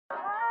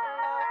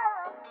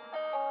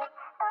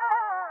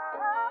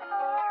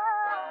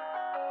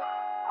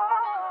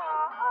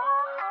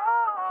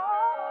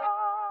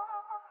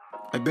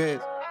Hey,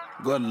 bitch,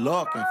 good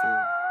looking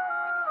fool.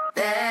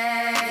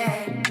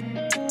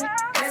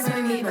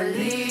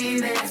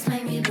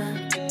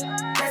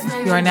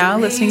 You are now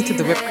listening to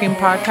the Whipped Cream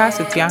Podcast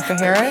with Bianca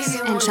Harris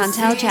and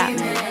Chantel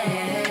Chapman.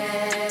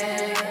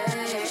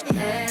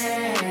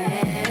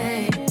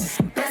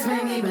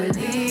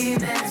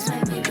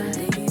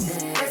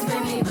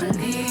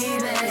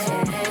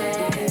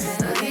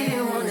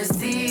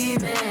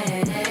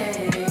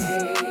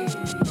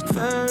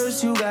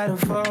 First, you gotta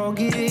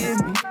forgive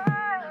me.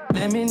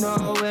 Let me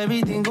know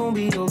everything gon'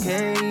 be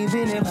okay,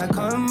 even if I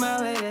come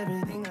out with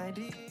everything I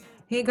did.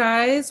 Hey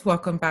guys,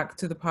 welcome back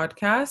to the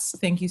podcast.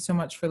 Thank you so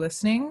much for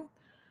listening.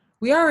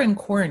 We are in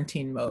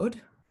quarantine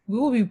mode. We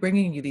will be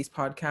bringing you these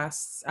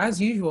podcasts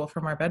as usual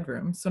from our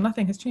bedroom, so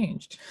nothing has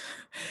changed.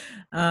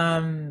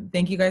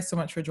 Thank you guys so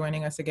much for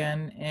joining us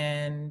again,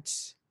 and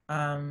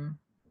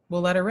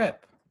we'll let it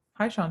rip.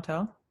 Hi,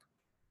 Chantel.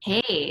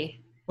 Hey.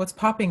 What's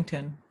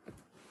Poppington?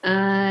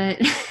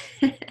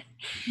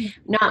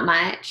 Not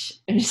much.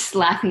 I'm just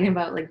laughing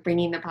about like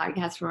bringing the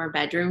podcast from our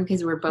bedroom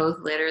because we're both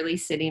literally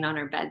sitting on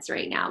our beds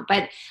right now.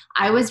 But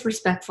I was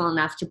respectful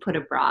enough to put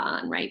a bra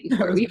on right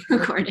before we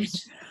recorded.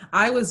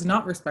 I was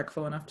not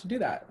respectful enough to do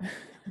that.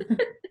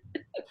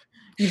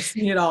 You've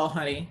seen it all,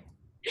 honey.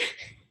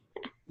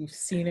 You've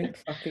seen it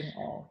fucking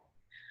all.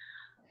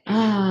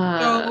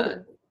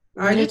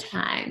 What a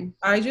time.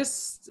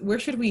 Where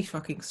should we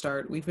fucking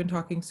start? We've been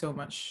talking so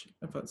much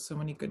about so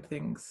many good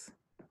things.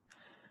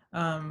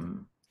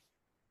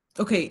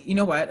 Okay, you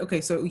know what?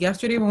 Okay, so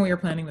yesterday when we were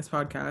planning this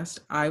podcast,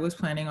 I was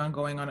planning on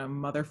going on a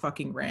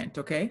motherfucking rant,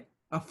 okay?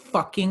 A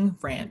fucking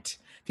rant,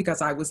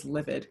 because I was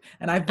livid.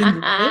 And I've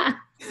been livid.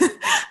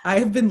 I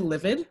have been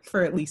livid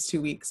for at least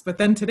 2 weeks. But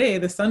then today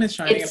the sun is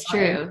shining. It's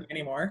true.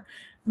 Anymore.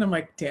 And I'm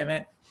like, damn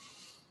it.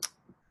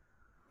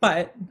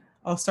 But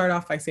I'll start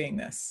off by saying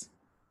this.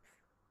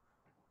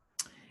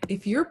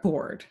 If you're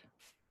bored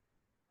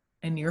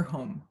and you're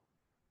home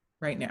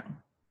right now,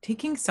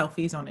 taking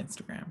selfies on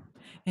Instagram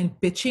and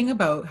bitching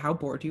about how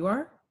bored you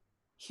are,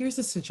 here's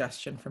a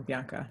suggestion from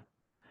Bianca.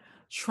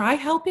 Try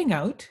helping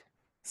out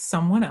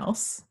someone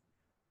else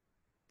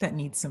that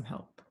needs some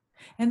help.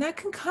 And that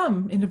can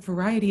come in a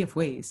variety of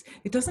ways.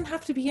 It doesn't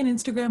have to be an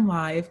Instagram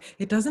live.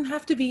 It doesn't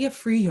have to be a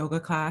free yoga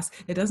class.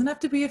 It doesn't have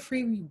to be a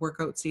free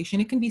workout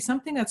station. It can be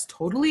something that's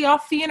totally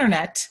off the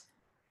internet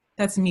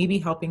that's maybe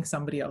helping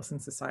somebody else in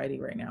society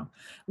right now.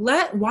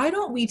 Why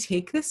don't we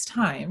take this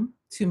time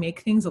to make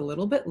things a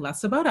little bit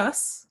less about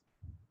us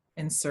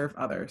and serve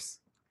others?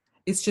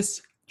 It's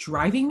just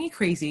driving me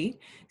crazy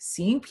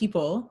seeing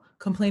people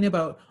complain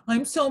about,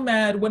 I'm so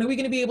mad. When are we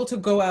going to be able to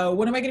go out?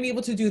 When am I going to be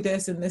able to do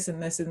this and this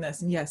and this and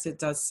this? And yes, it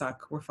does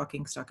suck. We're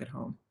fucking stuck at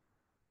home.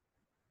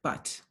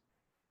 But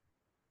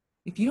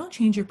if you don't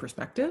change your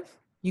perspective,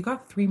 you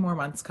got 3 more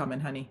months coming,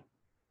 honey.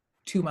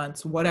 2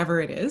 months, whatever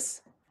it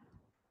is.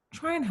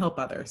 Try and help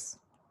others.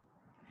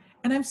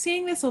 And I'm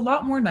saying this a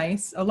lot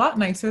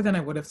nicer than I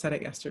would have said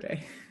it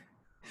yesterday.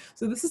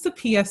 So this is a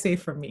PSA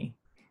from me.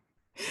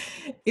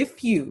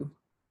 If you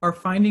are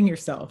finding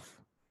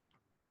yourself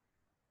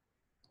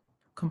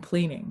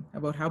complaining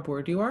about how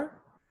bored you are,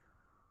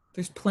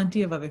 there's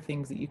plenty of other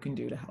things that you can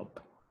do to help.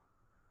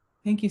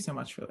 Thank you so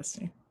much for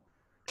listening.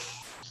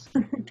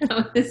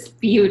 That was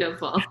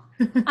beautiful.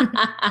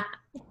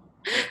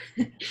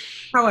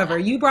 However,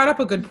 you brought up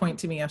a good point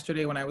to me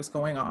yesterday when I was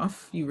going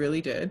off. You really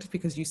did,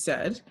 because you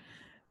said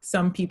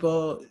some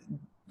people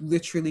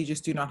literally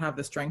just do not have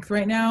the strength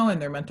right now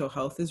and their mental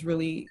health is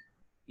really,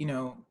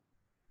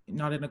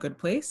 not in a good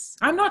place.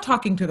 I'm not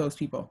talking to those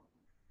people.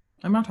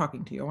 I'm not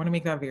talking to you. I want to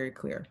make that very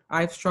clear.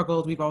 I've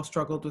struggled. We've all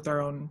struggled with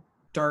our own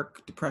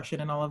dark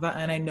depression and all of that.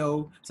 And I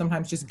know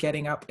sometimes just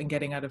getting up and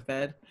getting out of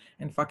bed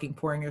and fucking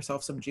pouring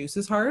yourself some juice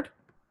is hard.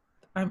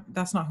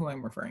 That's not who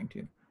I'm referring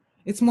to.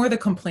 It's more the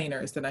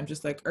complainers that I'm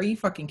just like, are you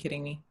fucking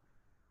kidding me?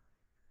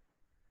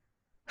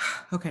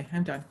 Okay,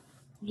 I'm done.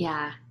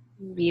 Yeah,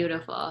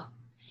 beautiful.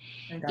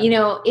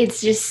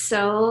 It's just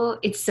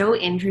it's so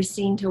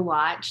interesting to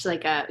watch,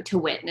 to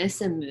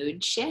witness a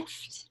mood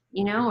shift,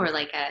 or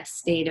like a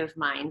state of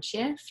mind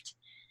shift.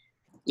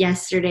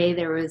 Yesterday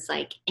there was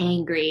like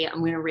angry, I'm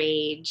going to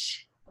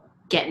rage,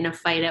 get in a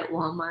fight at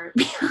Walmart.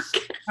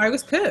 I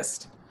was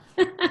pissed.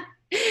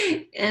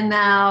 And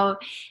now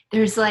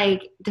there's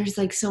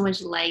so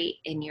much light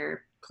in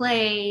your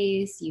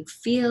place. You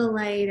feel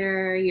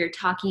lighter. You're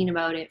talking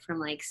about it from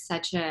like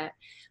such a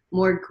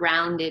more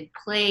grounded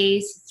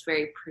place. It's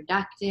very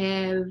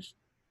productive.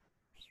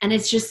 And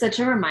it's just such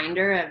a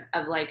reminder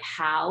of like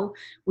how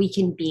we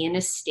can be in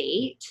a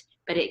state,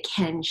 but it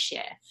can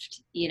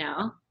shift,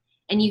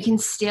 and you can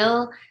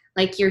still,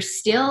 like, you're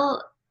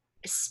still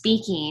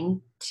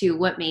speaking to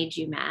what made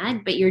you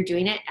mad, but you're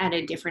doing it at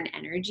a different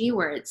energy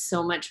where it's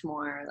so much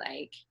more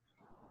like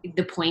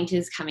the point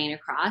is coming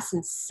across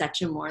in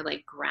such a more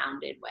like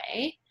grounded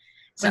way.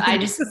 So I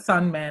just, the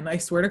sun, man, I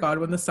swear to God,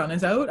 when the sun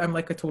is out, I'm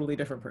like a totally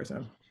different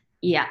person.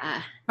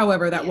 Yeah.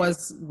 However, that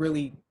was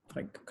really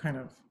like kind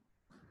of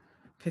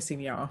pissing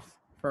me off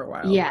for a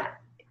while. Yeah.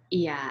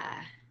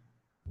 Yeah.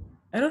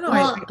 I don't know.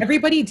 Well,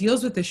 Everybody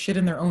deals with this shit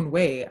in their own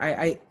way.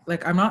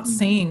 I'm not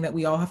saying that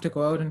we all have to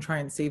go out and try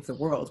and save the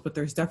world, but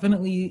there's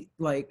definitely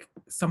like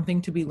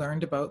something to be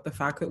learned about the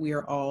fact that we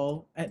are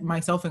all, and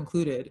myself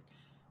included,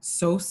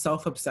 so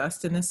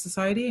self-obsessed in this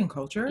society and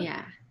culture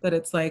yeah. that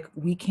it's like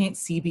we can't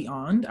see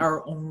beyond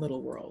our own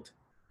little world.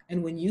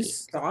 And when you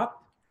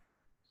stop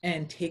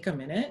and take a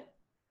minute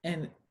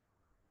and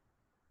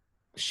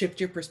shift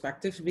your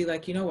perspective to be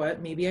like, you know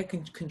what, maybe I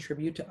can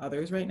contribute to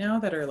others right now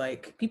that are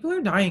like, people are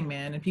dying,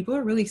 man, and people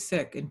are really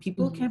sick and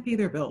people can't pay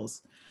their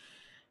bills.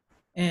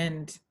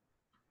 And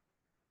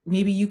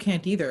maybe you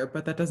can't either,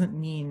 but that doesn't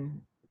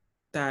mean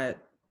that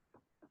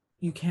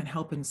you can't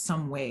help in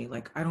some way.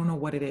 Like, I don't know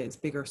what it is,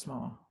 big or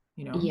small,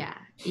 you know?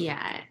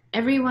 Yeah.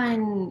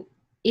 Everyone,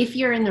 if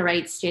you're in the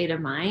right state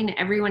of mind,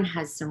 everyone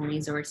has some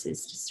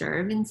resources to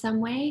serve in some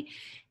way.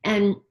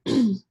 And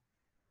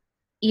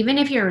even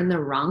if you're in the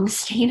wrong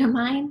state of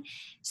mind,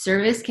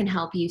 service can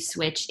help you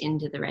switch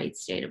into the right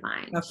state of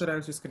mind. That's what I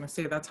was just going to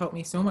say. That's helped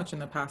me so much in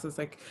the past. It's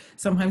like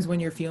sometimes when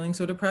you're feeling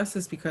so depressed,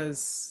 it's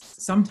because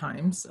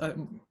sometimes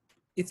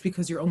it's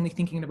because you're only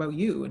thinking about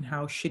you and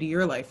how shitty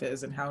your life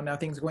is and how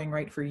nothing's going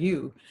right for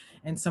you.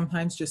 And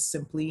sometimes just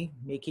simply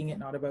making it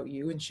not about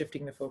you and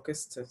shifting the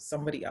focus to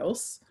somebody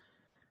else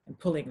and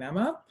pulling them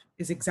up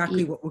is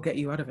exactly what will get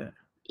you out of it.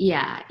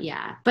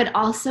 Yeah. But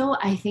also,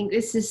 I think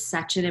this is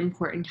such an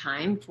important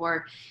time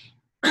for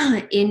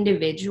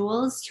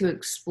individuals to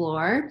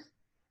explore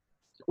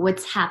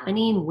what's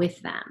happening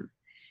with them.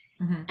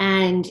 Mm-hmm.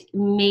 And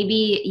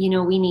maybe,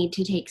 we need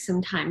to take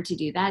some time to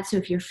do that. So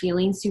if you're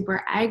feeling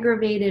super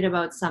aggravated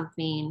about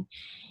something,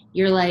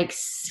 you're like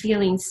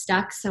feeling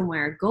stuck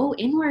somewhere, go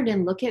inward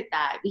and look at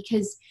that,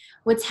 because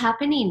what's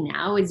happening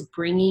now is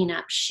bringing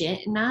up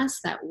shit in us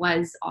that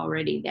was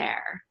already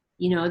there.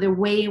 The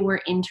way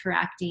we're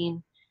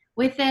interacting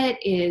with it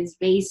is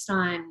based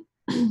on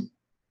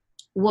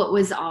what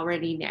was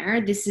already there.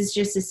 This is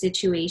just a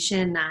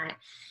situation that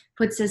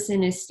puts us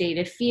in a state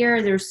of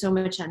fear. There's so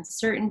much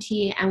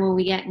uncertainty. And when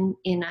we get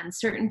in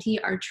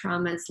uncertainty, our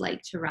traumas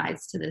like to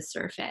rise to the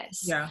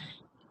surface. Yeah.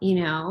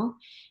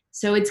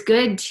 So it's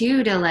good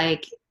too to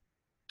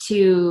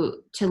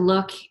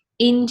look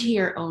into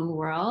your own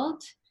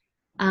world,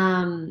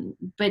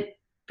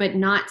 but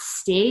not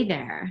stay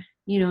there.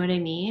 You know what I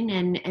mean?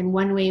 And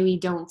one way we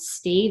don't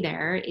stay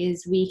there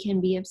is we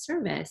can be of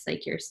service,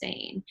 like you're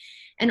saying.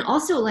 And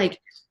also, like,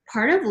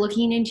 part of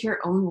looking into your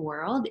own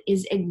world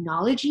is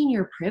acknowledging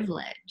your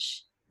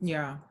privilege.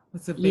 Yeah.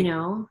 That's a big,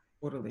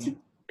 totally. It's a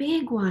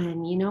big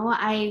one.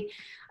 I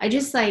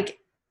just like,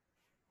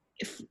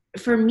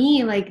 for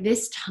me, like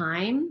this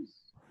time,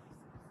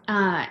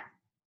 I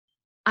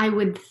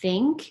would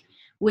think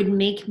would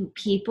make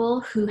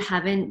people who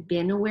haven't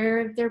been aware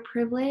of their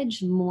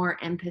privilege more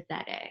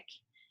empathetic.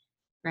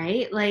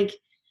 Right? Like,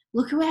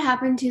 look at what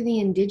happened to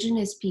the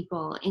Indigenous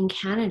people in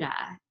Canada.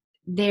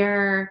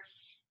 There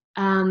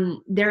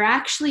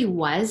actually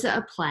was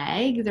a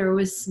plague. There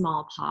was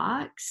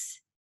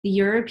smallpox. The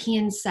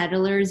European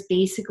settlers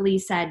basically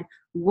said,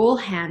 we'll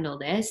handle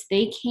this.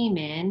 They came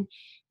in,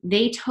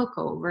 they took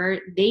over,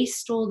 they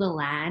stole the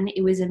land.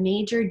 It was a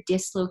major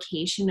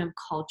dislocation of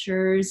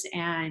cultures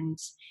and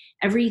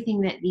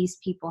everything that these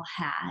people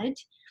had.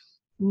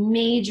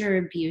 Major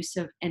abuse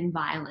and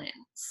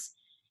violence.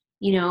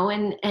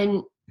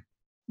 And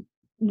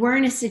we're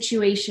in a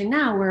situation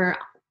now where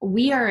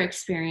we are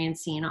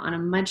experiencing on a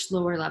much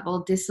lower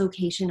level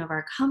dislocation of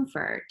our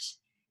comfort.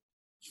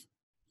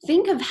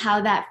 Think of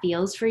how that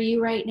feels for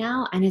you right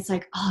now. And it's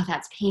like, oh,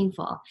 that's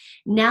painful.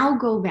 Now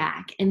go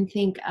back and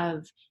think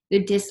of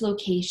the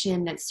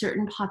dislocation that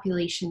certain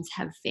populations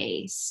have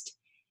faced,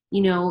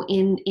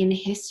 in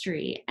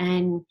history.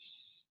 And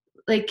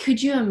like,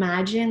 could you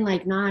imagine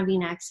like not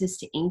having access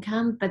to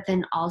income, but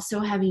then also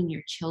having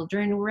your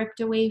children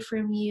ripped away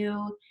from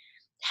you,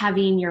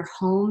 having your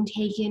home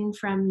taken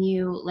from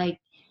you? Like,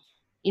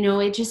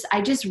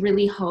 I just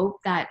really hope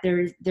that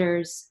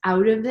there's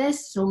out of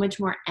this so much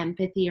more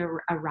empathy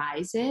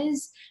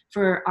arises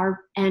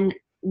and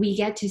we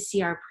get to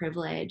see our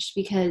privilege,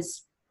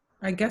 because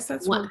I guess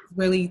that's what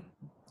really,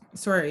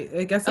 sorry,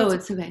 I guess that's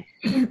it's okay.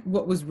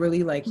 What was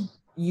really like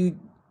you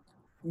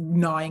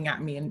gnawing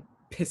at me and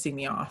pissing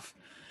me off.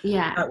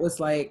 Yeah. That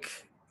was like,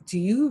 do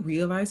you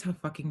realize how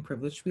fucking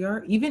privileged we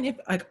are? Even if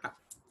like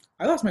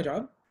I lost my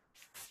job,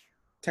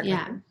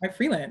 technically, I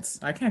freelance.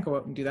 I can't go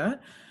out and do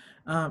that.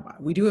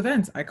 We do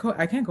events. I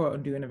can't go out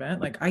and do an event.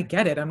 Like, I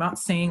get it. I'm not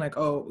saying like,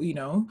 oh,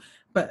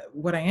 but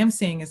what I am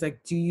saying is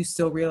like, do you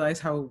still realize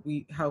how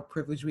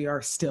privileged we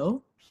are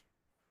still?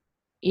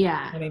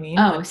 Yeah. You know what I mean?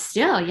 Oh, like,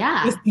 still,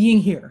 yeah. Just being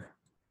here.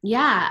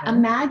 Yeah.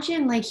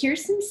 Imagine, like,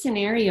 here's some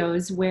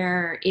scenarios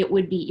where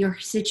your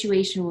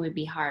situation would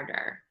be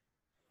harder.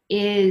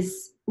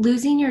 Is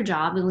losing your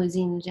job and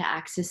losing to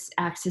access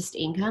to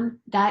income.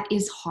 That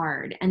is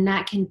hard. And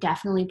that can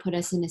definitely put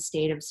us in a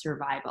state of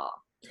survival.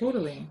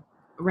 Totally.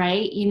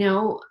 Right?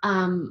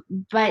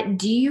 But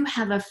do you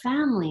have a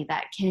family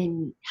that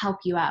can help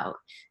you out?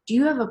 Do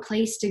you have a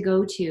place to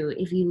go to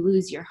if you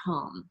lose your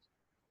home?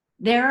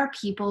 there are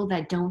people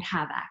that don't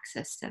have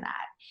access to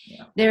that.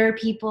 Yeah. There are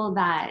people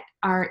that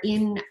are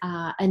in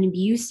an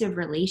abusive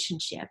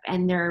relationship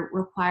and they're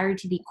required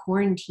to be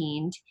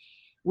quarantined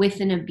with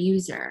an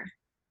abuser.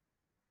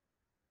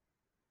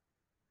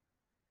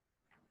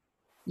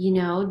 You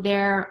know,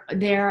 there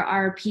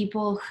are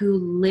people who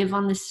live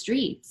on the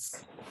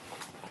streets.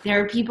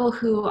 There are people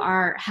who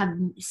have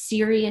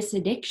serious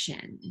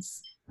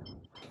addictions,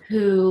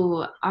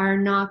 who are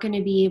not going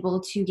to be able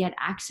to get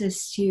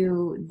access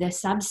to the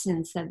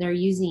substance that they're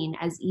using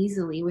as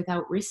easily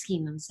without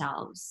risking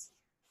themselves.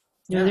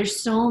 You know,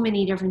 there's so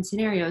many different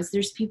scenarios.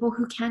 There's people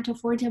who can't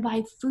afford to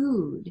buy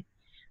food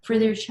for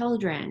their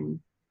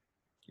children.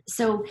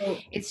 So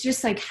it's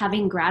just like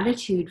having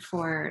gratitude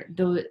for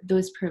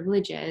those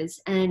privileges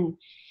and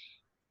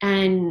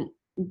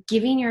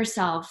giving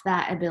yourself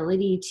that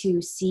ability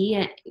to see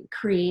it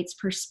creates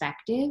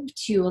perspective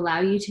to allow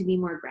you to be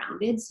more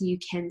grounded so you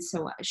can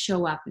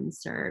show up and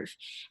serve.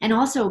 And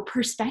also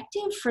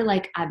perspective for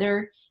like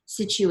other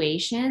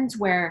situations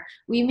where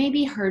we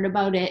maybe heard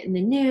about it in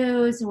the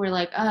news and we're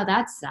like, oh,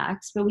 that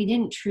sucks, but we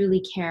didn't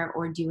truly care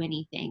or do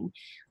anything.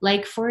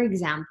 Like, for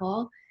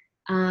example,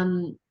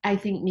 I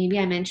think maybe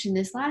I mentioned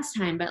this last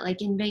time, but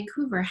like in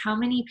Vancouver, how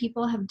many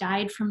people have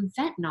died from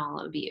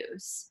fentanyl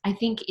abuse? I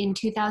think in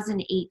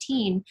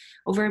 2018,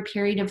 over a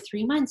period of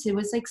 3 months, it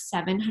was like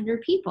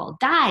 700 people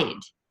died.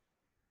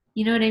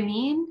 You know what I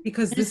mean?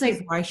 Because this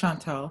is why,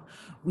 Chantel,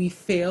 we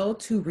fail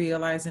to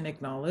realize and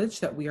acknowledge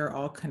that we are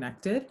all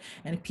connected.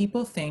 And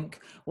people think,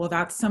 well,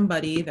 that's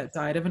somebody that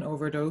died of an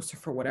overdose or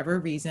for whatever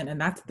reason,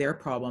 and that's their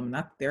problem,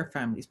 not their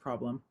family's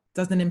problem.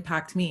 Doesn't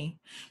impact me.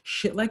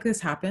 Shit like this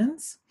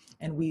happens.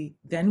 And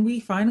we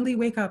finally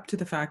wake up to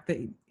the fact that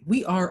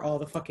we are all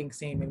the fucking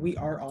same and we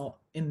are all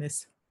in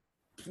this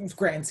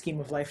grand scheme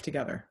of life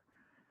together.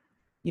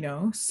 You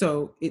know,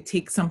 so it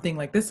takes something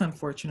like this,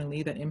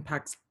 unfortunately, that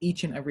impacts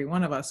each and every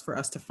one of us for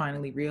us to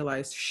finally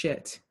realize,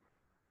 shit,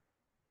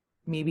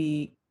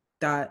 maybe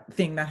that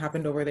thing that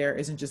happened over there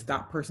isn't just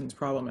that person's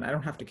problem and I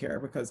don't have to care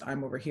because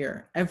I'm over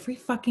here. Every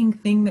fucking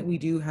thing that we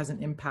do has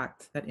an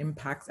impact that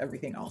impacts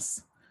everything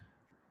else.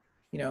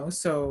 You know,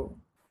 so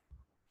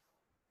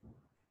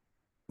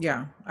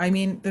yeah, I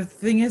mean, the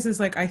thing is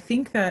like, I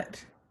think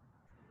that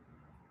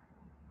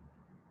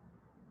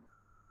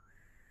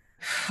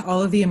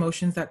all of the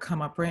emotions that come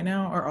up right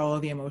now are all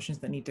of the emotions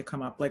that need to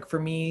come up. Like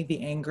for me,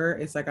 the anger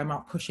is like, I'm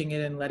not pushing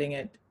it and letting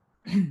it,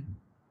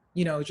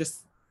 you know,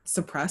 just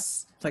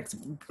suppress, like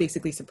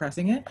basically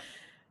suppressing it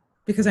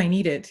because I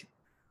need it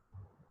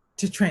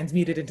to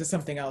transmute it into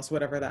something else,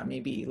 whatever that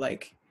may be.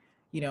 Like,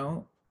 you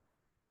know,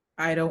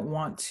 I don't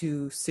want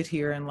to sit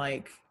here and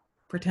like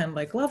pretend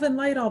like love and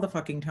light all the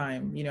fucking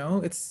time, you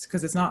know. It's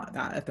because it's not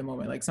that at the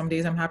moment. Like some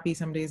days I'm happy,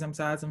 some days I'm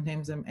sad,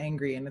 sometimes I'm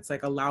angry, and it's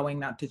like allowing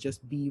that to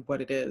just be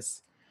what it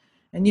is.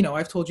 And you know,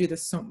 I've told you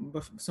this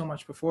so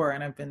much before,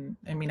 and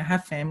I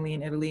have family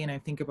in Italy and I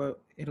think about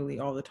Italy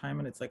all the time,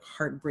 and it's like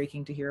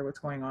heartbreaking to hear what's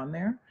going on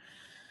there.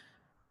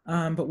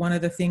 But one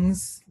of the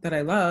things that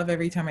I love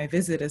every time I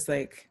visit is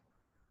like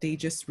they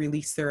just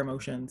release their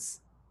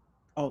emotions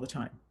all the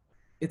time.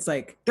 It's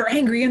like they're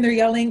angry and they're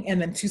yelling, and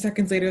then 2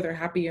 seconds later they're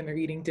happy and they're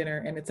eating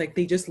dinner, and it's like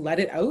they just let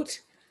it out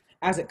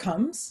as it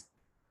comes,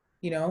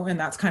 you know. And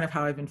that's kind of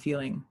how I've been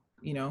feeling,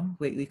 you know,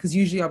 lately, because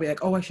usually I'll be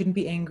like, oh, I shouldn't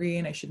be angry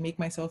and I should make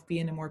myself be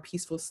in a more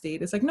peaceful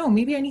state. It's like, no,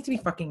 maybe I need to be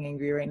fucking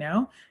angry right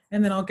now,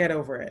 and then I'll get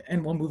over it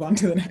and we'll move on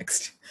to the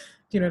next.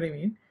 Do you know what I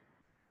mean?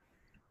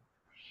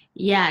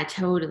 Yeah,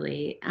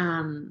 totally.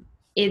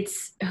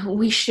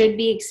 We should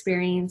be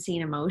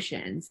experiencing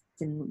emotions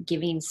and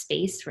giving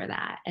space for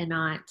that and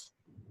not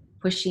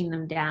pushing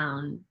them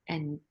down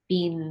and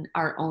being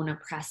our own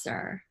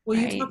oppressor.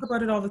 Well, right? You talk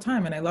about it all the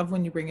time, and I love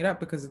when you bring it up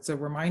because it's a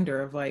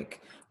reminder of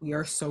like we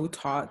are so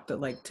taught that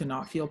like to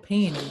not feel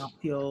pain and not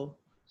feel,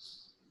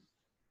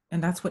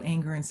 and that's what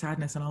anger and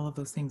sadness and all of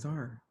those things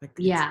are. Like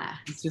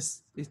it's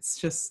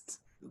just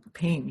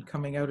pain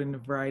coming out in a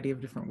variety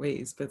of different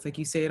ways. But it's like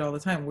you say it all the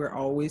time, we're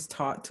always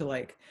taught to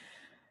like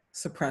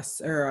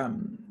suppress or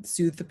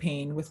soothe the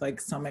pain with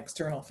like some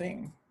external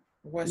thing.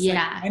 Like,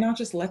 why not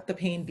just let the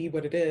pain be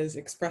what it is,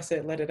 express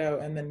it, let it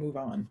out, and then move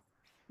on?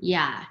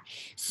 Yeah.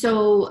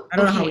 So I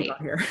don't know how we got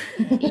here.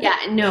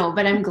 Yeah, no,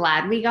 but I'm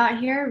glad we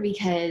got here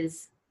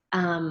because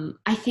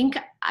I think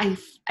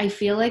I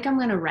feel like I'm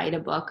gonna write a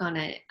book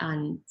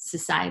on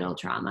societal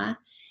trauma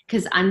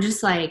because I'm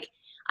just like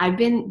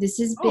this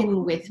has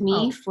been with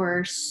me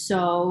for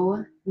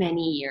so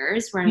many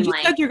years where you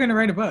just said you're gonna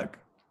write a book.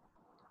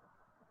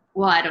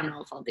 Well, I don't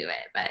know if I'll do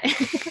it, but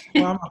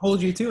well, I'm gonna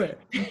hold you to it.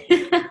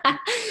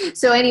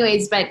 So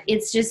anyways, but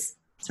it's just,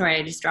 sorry,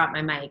 I just dropped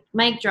my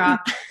mic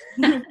drop.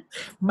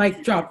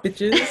 Mic drop,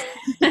 bitches.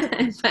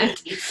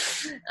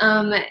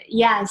 But,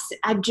 yes,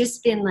 I've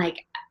just been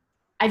like,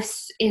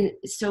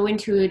 so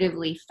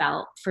intuitively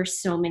felt for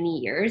so many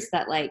years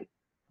that like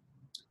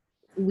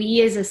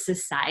we as a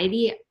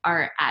society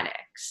are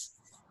addicts,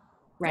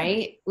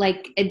 right?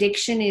 Like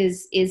addiction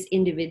is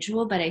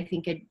individual, but I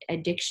think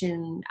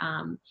addiction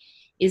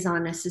is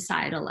on a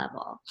societal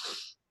level.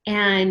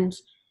 And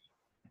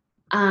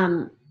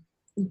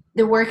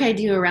the work I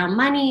do around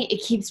money,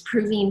 it keeps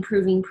proving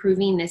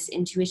this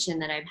intuition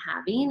that I'm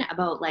having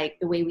about like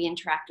the way we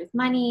interact with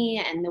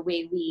money and the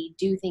way we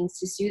do things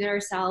to soothe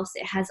ourselves.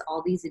 It has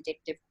all these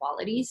addictive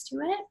qualities to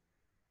it.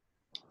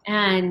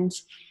 And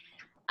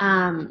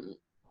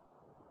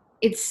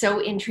it's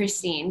so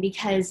interesting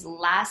because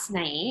last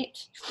night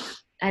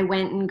I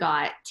went and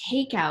got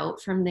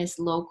takeout from this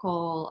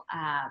local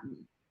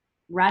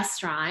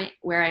restaurant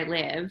where I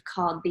live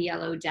called the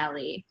Yellow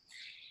Deli.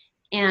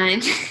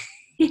 And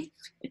if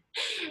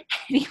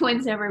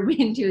anyone's ever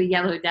been to a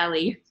Yellow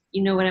Deli,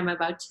 you know what I'm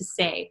about to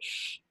say.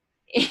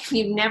 If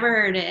you've never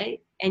heard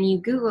it and you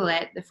Google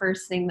it, the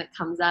first thing that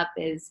comes up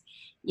is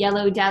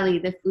Yellow Deli,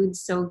 the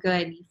food's so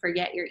good, you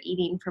forget you're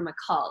eating from a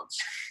cult.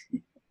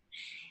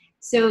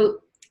 So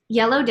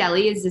Yellow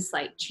Deli is this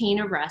like chain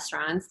of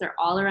restaurants. They're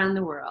all around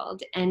the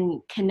world,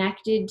 and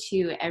connected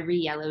to every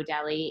Yellow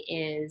Deli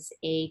is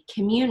a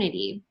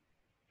community.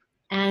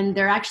 And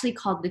they're actually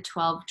called the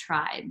 12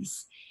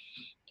 Tribes.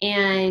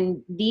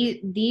 And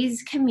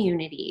these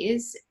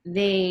communities,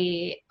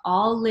 they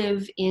all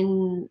live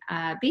in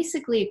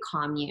basically a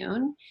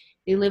commune.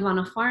 They live on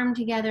a farm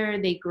together,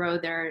 they grow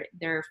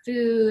their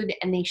food,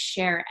 and they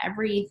share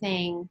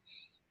everything.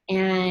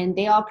 And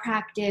they all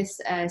practice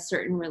a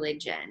certain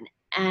religion.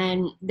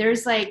 And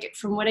there's like,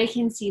 from what I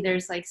can see,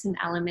 there's like some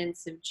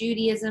elements of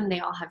Judaism. They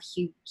all have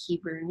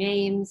Hebrew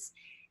names.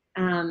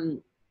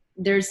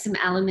 There's some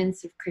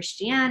elements of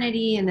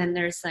Christianity, and then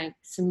there's like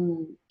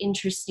some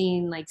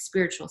interesting like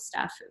spiritual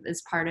stuff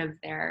as part of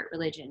their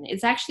religion.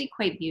 It's actually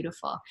quite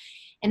beautiful.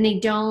 And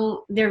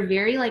they're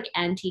very like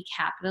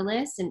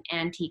anti-capitalist and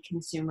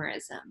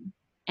anti-consumerism.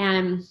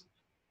 And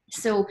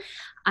so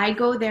I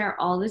go there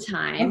all the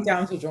time. I'm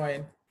down to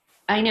join.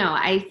 I know.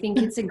 I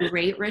think it's a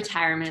great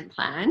retirement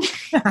plan.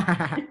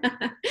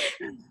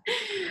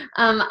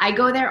 I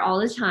go there all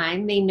the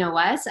time. They know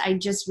us. I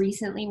just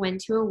recently went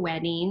to a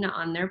wedding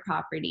on their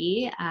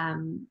property.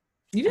 You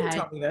didn't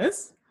tell me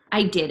this.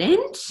 I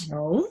didn't?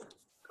 No.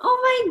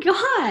 Oh my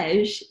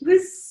gosh. It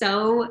was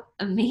so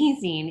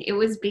amazing. It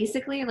was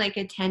basically like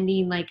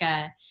attending like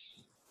a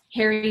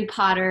Harry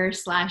Potter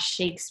 /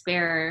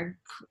 Shakespeare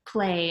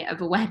play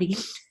of a wedding.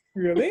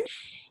 Really?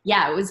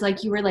 Yeah, it was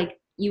like you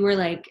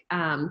were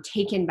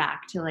taken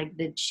back to like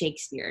the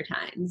Shakespeare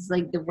times,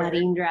 like the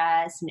wedding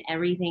dress and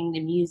everything, the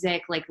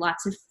music, like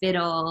lots of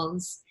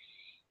fiddles.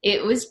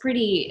 It was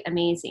pretty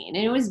amazing.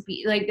 And it was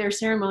like their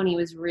ceremony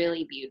was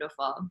really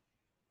beautiful.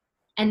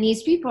 And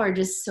these people are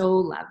just so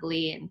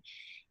lovely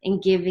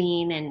and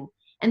giving,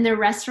 and their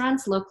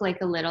restaurants look like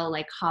a little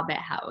like Hobbit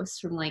house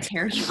from like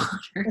Harry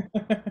Potter.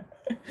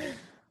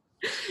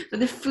 But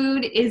the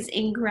food is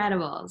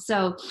incredible.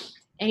 So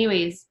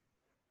anyways,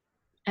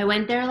 I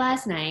went there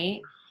last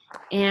night,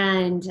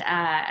 and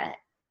I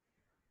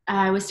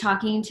was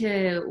talking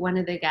to one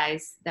of the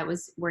guys that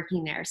was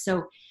working there.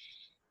 So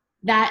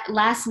that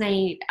last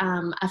night,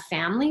 a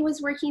family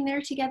was working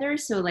there together.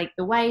 So like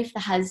the wife, the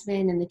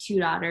husband, and the 2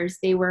 daughters,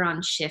 they were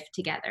on shift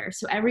together.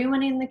 So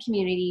everyone in the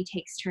community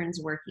takes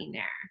turns working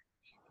there.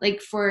 Like,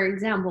 for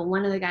example,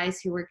 one of the guys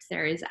who works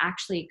there is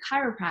actually a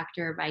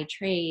chiropractor by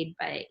trade,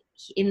 but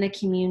in the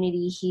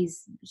community,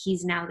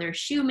 he's now their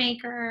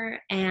shoemaker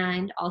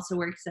and also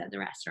works at the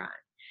restaurant.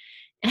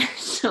 And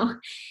so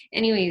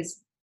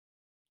anyways,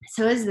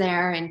 so I was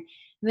there, and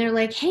they're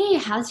like, hey,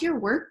 how's your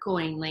work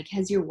going? Like,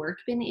 has your work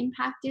been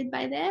impacted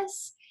by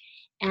this?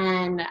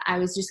 And I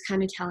was just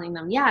kind of telling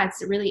them, yeah,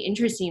 it's really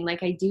interesting.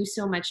 Like, I do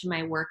so much of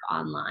my work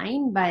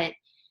online, but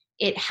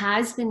it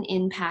has been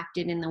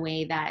impacted in the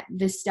way that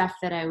the stuff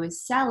that I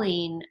was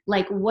selling,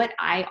 like what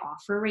I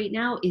offer right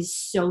now, is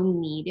so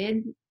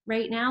needed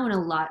right now.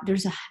 And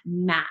there's a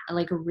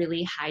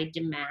really high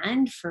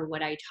demand for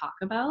what I talk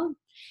about.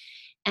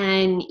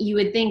 And you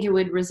would think it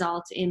would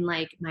result in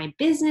like my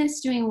business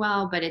doing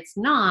well, but it's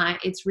not.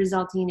 It's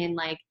resulting in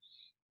like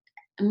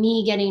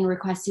me getting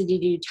requested to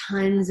do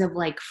tons of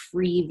like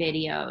free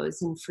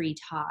videos and free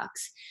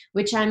talks,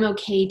 which I'm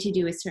okay to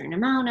do a certain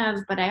amount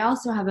of, but I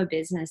also have a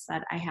business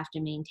that I have to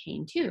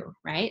maintain too,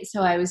 right?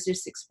 So I was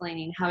just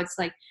explaining how it's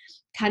like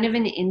kind of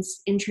an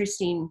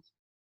interesting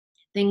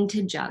thing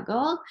to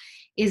juggle,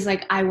 is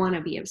like, I want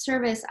to be of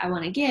service, I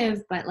want to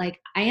give, but like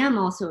I am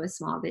also a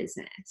small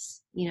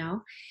business, you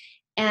know?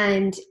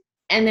 And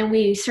then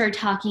we started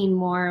talking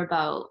more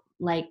about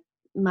like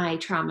my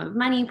Trauma of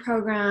Money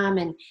program,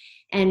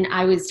 and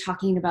I was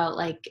talking about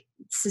like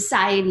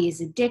society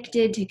is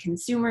addicted to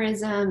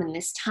consumerism, and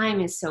this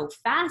time is so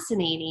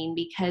fascinating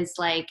because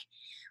like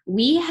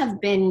we have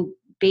been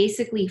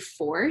basically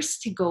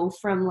forced to go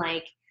from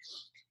like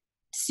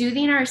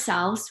soothing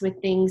ourselves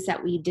with things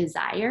that we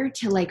desire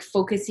to like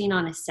focusing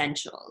on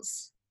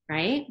essentials,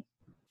 right?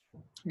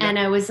 Yeah. And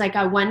I was like,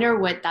 I wonder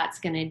what that's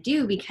going to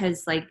do,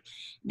 because like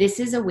this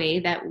is a way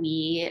that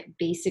we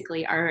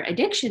basically, our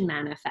addiction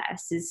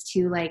manifests, is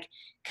to like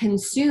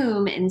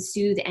consume and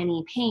soothe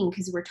any pain,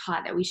 because we're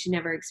taught that we should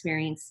never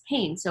experience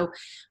pain. So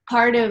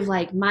part of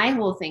like my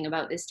whole thing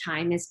about this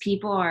time is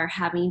people are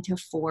having to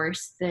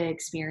force the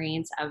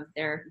experience of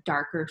their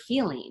darker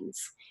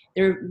feelings,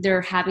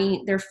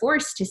 they're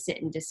forced to sit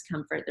in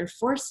discomfort. They're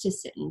forced to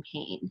sit in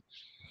pain.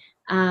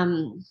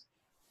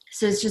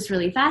 So it's just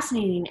really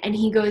fascinating. And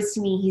he goes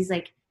to me, he's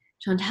like,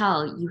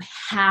 Chantal, you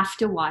have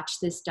to watch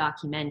this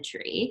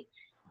documentary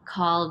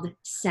called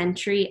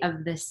Century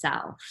of the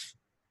Self.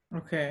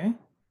 Okay.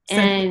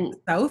 And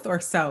South or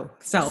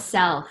Self?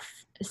 Self.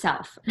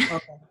 Okay.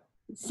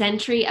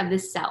 Century of the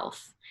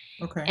Self.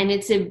 Okay. And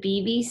it's a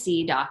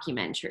BBC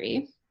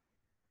documentary.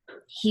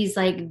 He's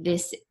like,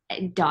 this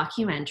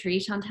documentary,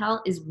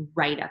 Chantal, is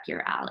right up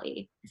your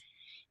alley.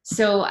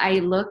 So I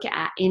look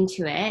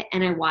into it,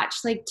 and I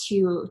watched like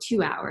two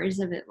hours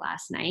of it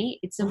last night.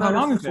 It's about how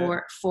long is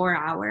it? 4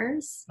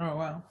 hours. Oh,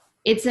 wow.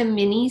 It's a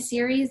mini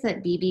series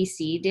that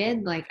BBC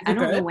did. Like, I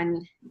don't know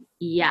when.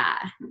 Yeah.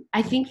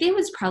 I think it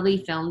was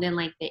probably filmed in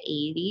like the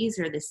 80s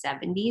or the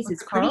 70s.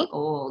 It's pretty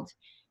old.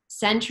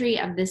 Century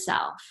of the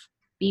Self,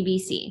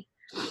 BBC.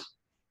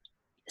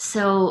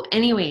 So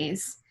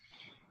anyways,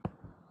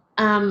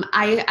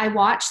 I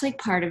watched like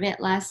part of it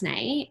last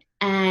night,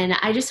 and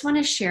I just want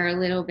to share a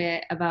little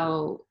bit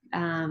about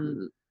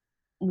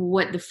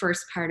what the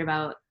first part of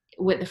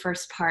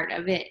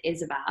it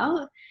is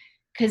about,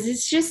 because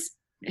it's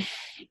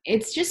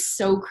just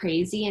so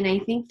crazy. And I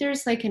think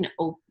there's like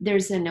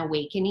there's an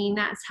awakening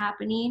that's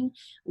happening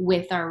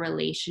with our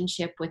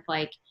relationship with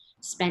like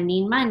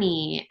spending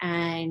money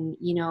and,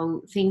 you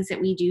know, things that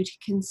we do to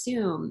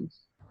consume.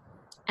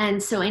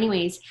 And so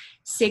anyways,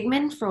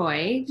 Sigmund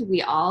Freud,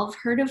 we all have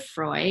heard of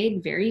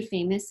Freud, very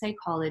famous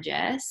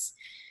psychologist.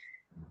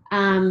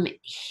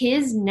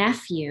 His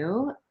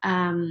nephew,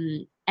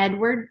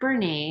 Edward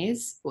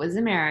Bernays, was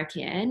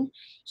American.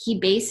 He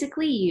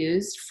basically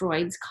used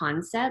Freud's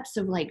concepts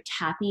of like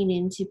tapping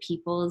into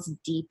people's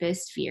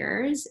deepest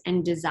fears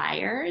and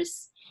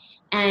desires.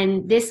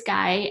 And this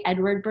guy,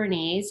 Edward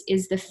Bernays,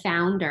 is the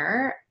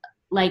founder.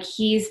 Like,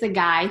 he's the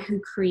guy who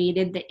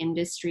created the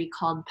industry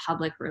called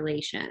public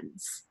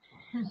relations.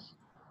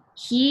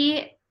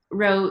 He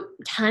wrote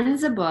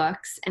tons of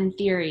books and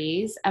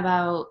theories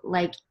about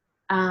like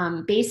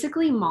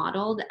basically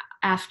modeled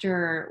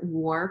after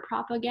war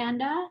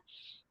propaganda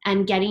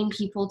and getting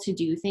people to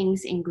do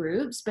things in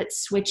groups, but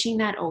switching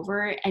that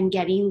over and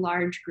getting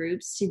large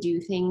groups to do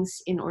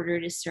things in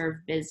order to serve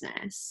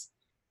business.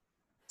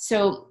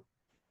 So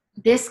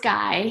this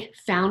guy,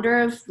 founder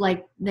of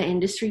like the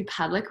industry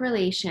public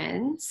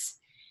relations,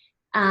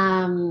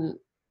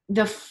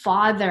 the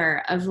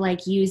father of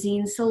like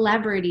using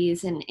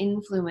celebrities and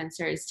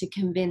influencers to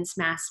convince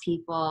mass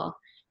people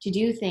to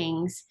do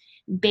things,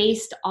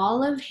 based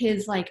all of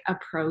his like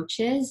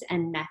approaches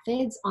and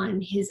methods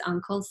on his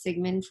uncle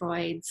Sigmund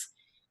Freud's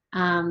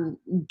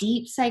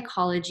deep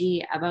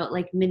psychology about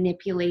like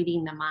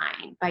manipulating the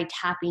mind by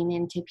tapping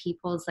into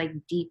people's like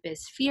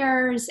deepest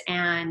fears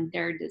and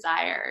their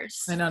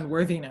desires and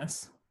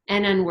unworthiness.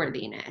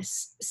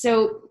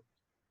 So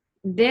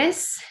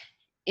this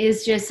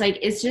is just like,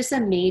 it's just a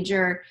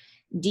major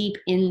deep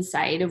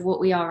insight of what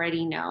we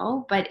already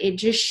know, but it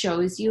just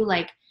shows you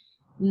like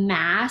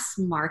mass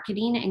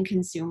marketing and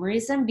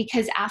consumerism,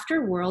 because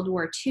after World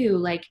War II,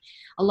 like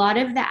a lot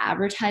of the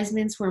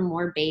advertisements were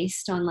more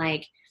based on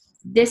like,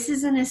 this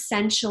is an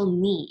essential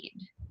need,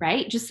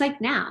 right? Just like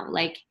now,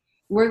 like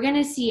we're going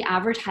to see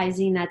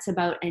advertising that's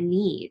about a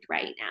need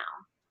right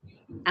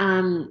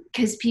now.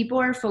 Because people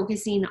are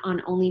focusing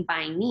on only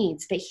buying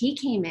needs. But he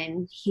came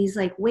in, he's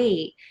like,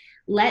 wait,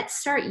 let's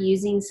start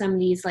using some of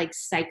these like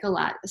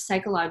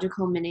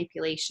psychological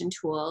manipulation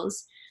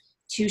tools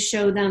to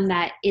show them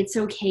that it's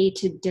okay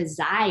to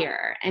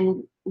desire.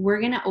 And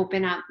we're going to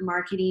open up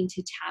marketing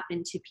to tap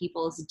into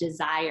people's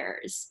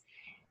desires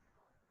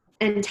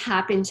and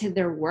tap into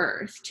their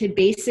worth, to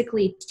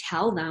basically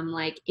tell them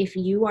like, if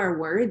you are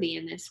worthy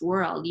in this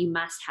world, you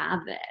must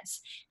have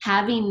this.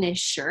 Having this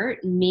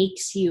shirt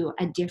makes you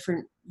a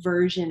different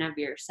version of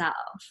yourself.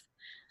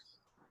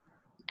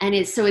 And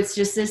it's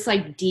just this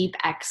like deep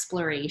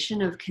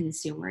exploration of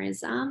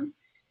consumerism.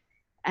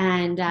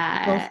 And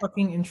so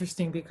fucking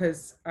interesting,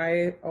 because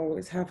I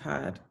always have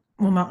had,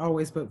 well, not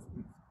always, but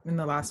in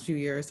the last few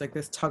years, like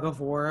this tug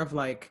of war of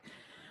like,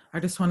 I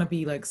just want to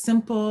be like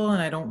simple,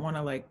 and I don't want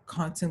to like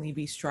constantly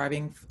be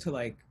striving to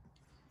like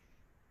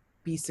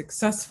be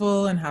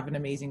successful and have an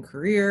amazing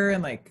career,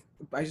 and like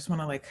I just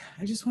want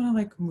to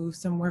like move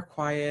somewhere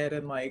quiet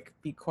and like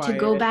be quiet, to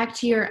go back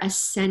to your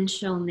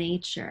essential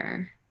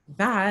nature.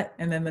 That,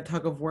 and then the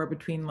tug of war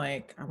between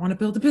like, I want to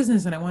build a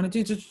business and I want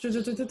to do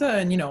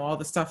and you know all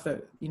the stuff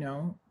that, you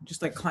know,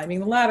 just like climbing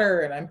the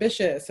ladder and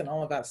ambitious and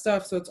all of that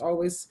stuff. So it's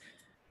always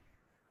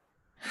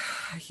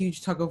a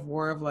huge tug of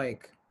war of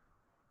like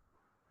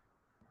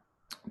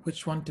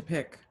which one to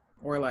pick,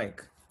 or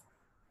like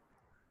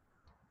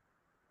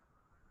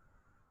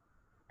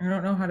I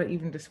don't know how to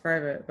even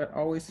describe it, but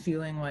always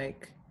feeling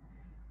like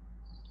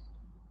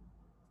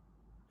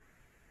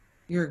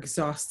you're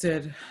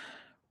exhausted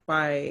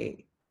by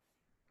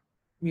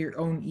your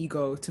own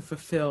ego to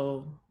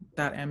fulfill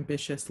that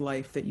ambitious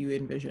life that you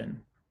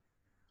envision.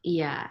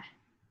 Yeah.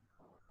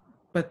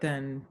 But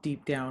then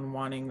deep down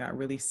wanting that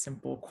really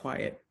simple,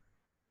 quiet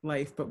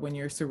life, but when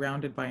you're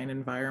surrounded by an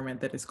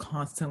environment that is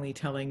constantly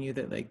telling you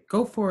that like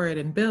go for it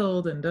and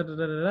build and da da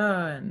da da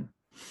da, and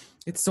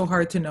it's so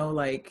hard to know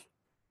like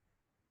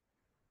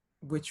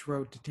which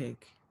road to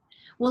take.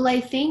 Well,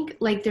 I think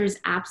like there's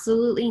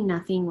absolutely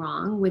nothing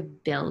wrong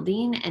with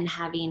building and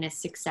having a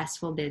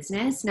successful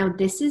business. Now,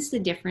 this is the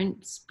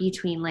difference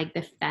between like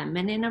the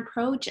feminine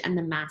approach and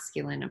the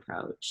masculine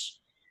approach.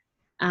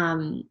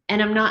 And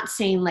I'm not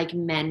saying like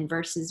men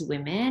versus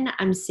women.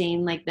 I'm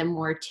saying like the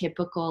more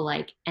typical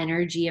like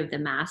energy of the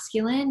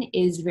masculine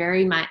is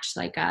very much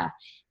like a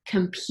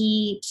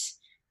compete.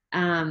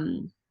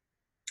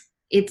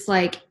 It's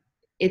like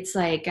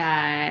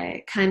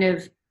kind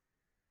of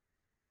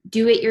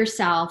do it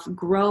yourself,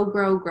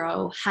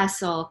 grow,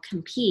 hustle,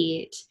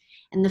 compete.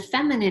 And the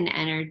feminine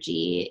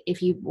energy,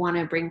 if you want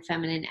to bring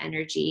feminine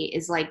energy,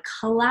 is like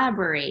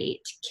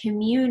collaborate,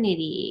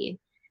 community,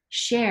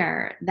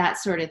 share, that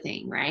sort of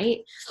thing, right?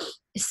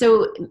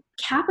 So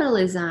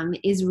capitalism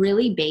is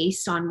really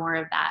based on more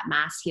of that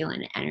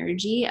masculine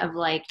energy of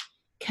like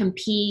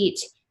compete,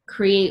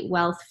 create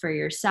wealth for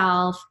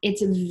yourself.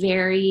 It's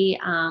very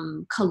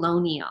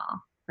colonial,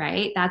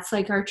 right? That's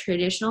like our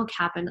traditional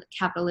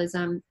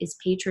capitalism is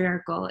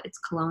patriarchal, it's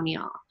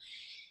colonial.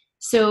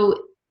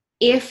 So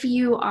if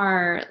you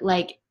are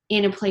like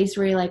in a place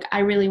where you're like, I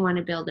really want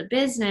to build a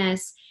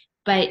business,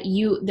 but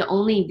the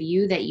only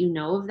view that you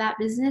know of that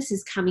business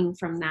is coming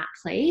from that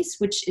place,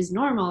 which is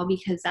normal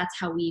because that's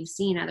how we've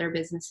seen other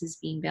businesses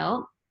being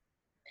built.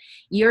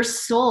 Your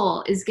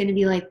soul is going to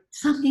be like,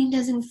 something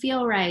doesn't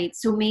feel right.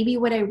 So maybe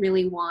what I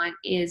really want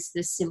is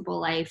this simple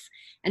life,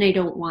 and I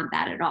don't want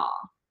that at all.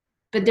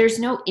 But there's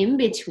no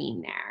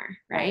in-between there,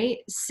 right?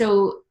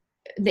 So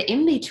the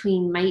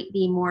in-between might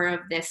be more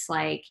of this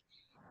like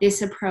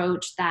this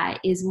approach that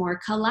is more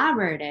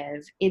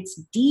collaborative.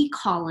 It's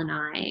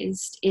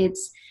decolonized.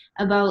 It's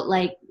about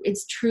like,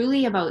 it's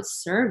truly about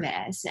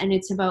service, and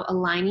it's about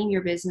aligning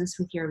your business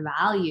with your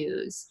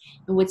values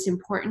and what's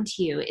important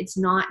to you. It's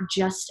not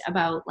just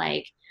about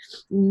like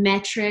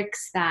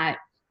metrics that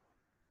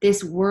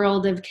this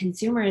world of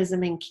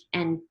consumerism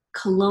and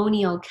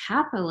colonial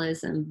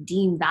capitalism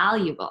deem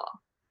valuable,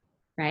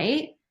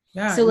 right?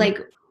 Yeah. So like,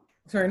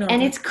 sorry, no.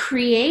 And it's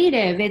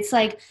creative. It's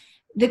like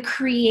the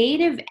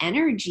creative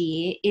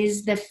energy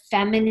is the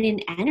feminine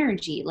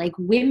energy. Like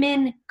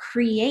women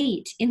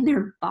create in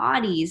their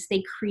bodies,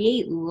 they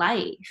create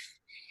life.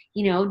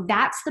 You know,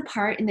 that's the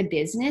part in the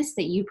business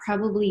that you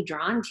probably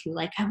drawn to.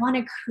 Like, I want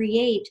to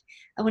create,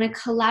 I want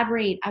to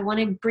collaborate, I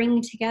want to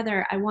bring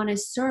together, I want to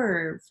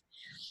serve.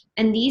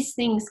 And these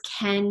things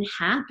can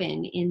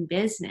happen in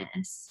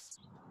business.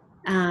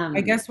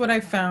 I guess what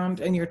I found,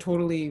 and you're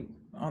totally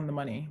on the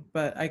money,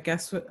 but I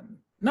guess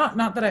not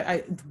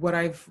that what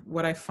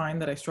I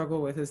find that I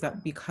struggle with is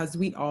that because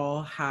we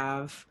all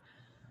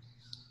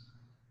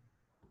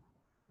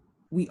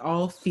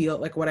feel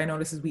like, what I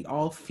notice is we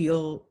all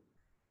feel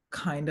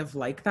kind of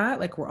like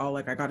that. Like we're all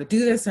like, I got to do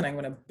this and I'm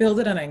going to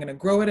build it and I'm going to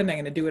grow it and I'm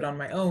going to do it on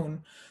my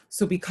own.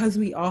 So because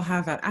we all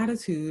have that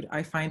attitude,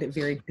 I find it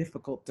very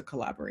difficult to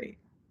collaborate.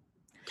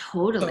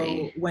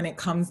 Totally. So when it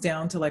comes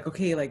down to like,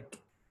 okay, like,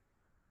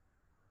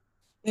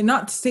 and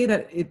not to say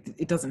that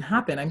it doesn't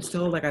happen. I'm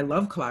still like, I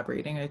love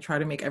collaborating. I try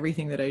to make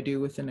everything that I do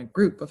within a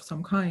group of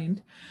some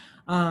kind.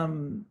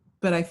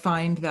 But I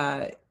find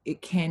that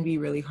it can be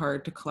really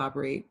hard to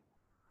collaborate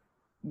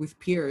with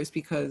peers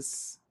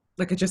because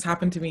like it just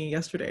happened to me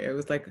yesterday. I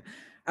was like,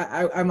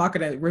 I'm not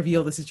going to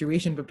reveal the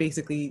situation, but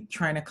basically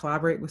trying to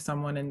collaborate with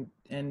someone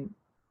and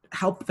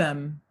help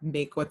them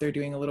make what they're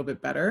doing a little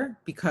bit better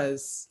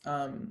because,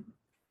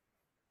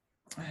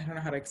 I don't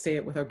know how to say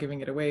it without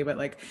giving it away, but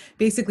like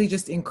basically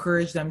just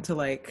encourage them to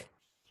like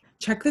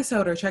check this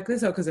out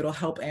because it'll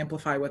help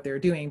amplify what they're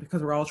doing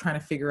because we're all trying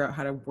to figure out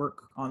how to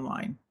work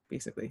online.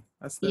 Basically,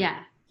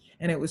 yeah.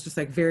 And it was just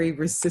like very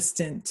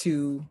resistant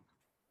to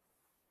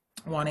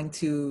wanting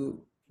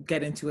to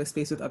get into a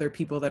space with other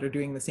people that are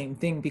doing the same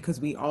thing because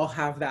we all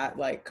have that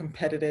like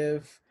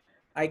competitive,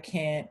 I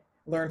can't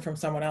learn from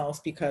someone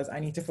else because I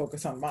need to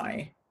focus on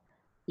my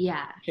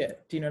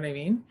shit. Do you know what I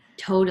mean?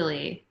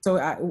 Totally. So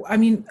I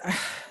mean,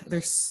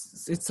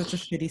 it's such a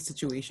shitty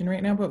situation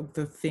right now, but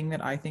the thing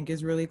that I think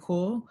is really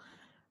cool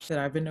that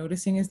I've been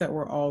noticing is that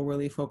we're all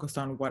really focused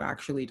on what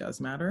actually does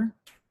matter.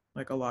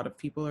 Like a lot of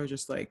people are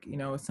just like, you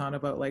know, it's not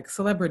about like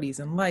celebrities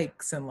and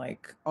likes and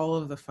like all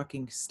of the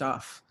fucking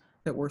stuff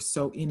that we're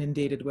so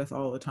inundated with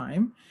all the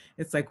time.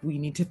 It's like we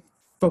need to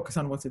focus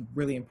on what's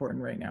really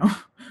important right now.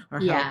 Our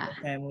health,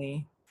 our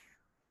family,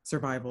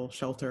 survival,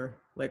 shelter,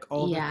 like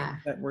all the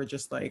things that we're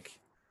just like,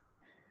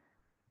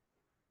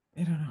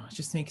 I don't know, it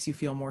just makes you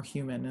feel more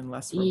human and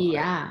less robotic.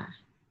 Yeah.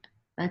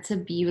 That's a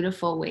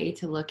beautiful way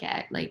to look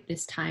at like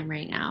this time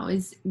right now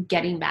is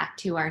getting back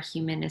to our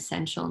human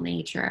essential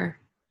nature.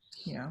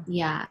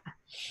 Yeah.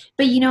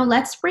 But you know,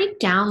 let's break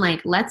down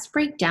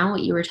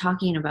what you were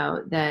talking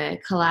about, the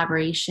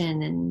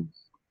collaboration and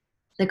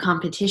the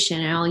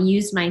competition. And I'll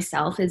use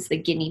myself as the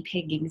guinea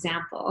pig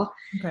example,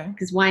 Okay.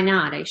 because why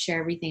not? I share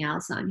everything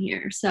else on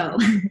here. So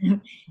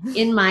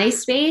in my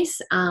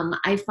space,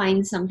 I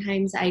find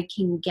sometimes I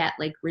can get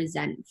like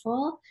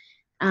resentful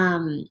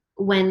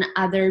when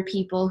other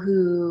people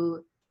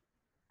who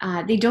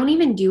they don't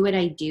even do what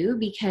I do,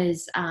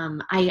 because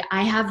I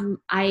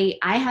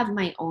have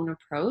my own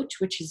approach,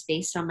 which is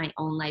based on my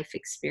own life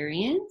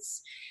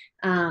experience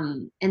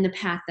and the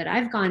path that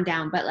I've gone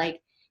down. But like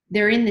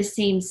they're in the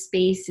same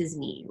space as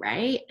me,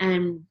 right?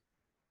 And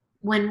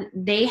when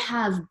they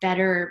have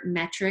better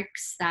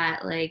metrics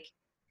that like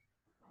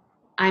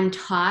I'm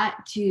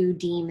taught to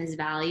deem as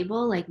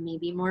valuable, like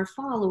maybe more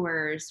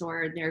followers,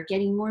 or they're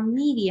getting more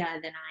media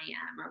than I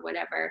am, or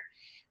whatever,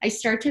 I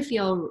start to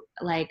feel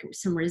like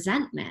some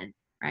resentment,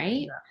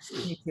 right? Yeah,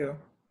 me too.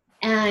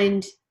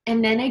 And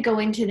then I go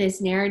into this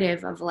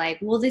narrative of like,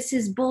 well, this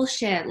is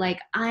bullshit.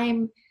 Like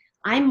I'm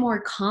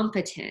more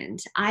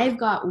competent. I've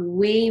got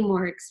way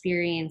more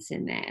experience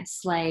in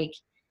this. Like,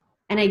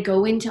 and I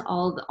go into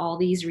all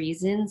these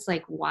reasons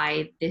like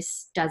why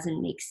this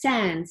doesn't make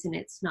sense and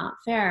it's not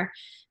fair.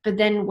 But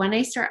then when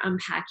I start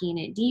unpacking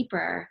it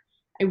deeper,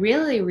 I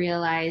really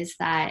realize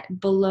that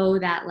below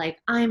that, like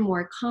I'm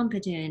more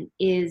competent,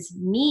 is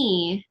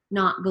me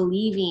not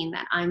believing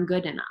that I'm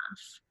good enough.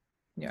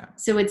 Yeah.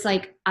 So it's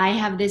like I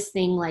have this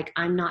thing like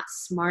I'm not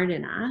smart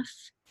enough,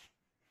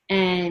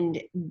 and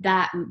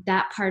that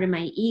part of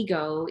my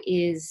ego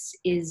is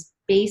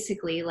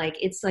basically like,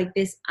 it's like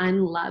this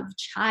unloved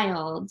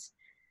child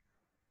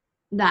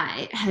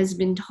that has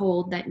been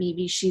told that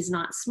maybe she's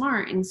not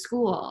smart in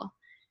school.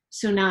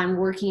 So now I'm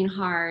working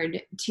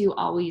hard to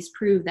always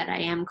prove that I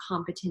am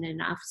competent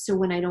enough. So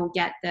when I don't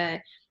get the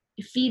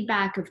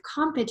feedback of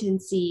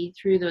competency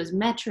through those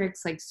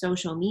metrics like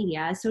social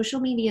media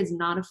is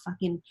not a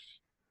fucking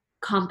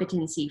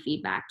competency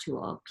feedback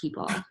tool,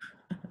 people.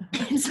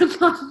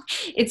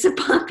 It's a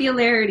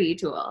popularity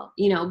tool,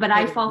 you know, but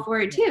I fall for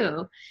it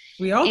too.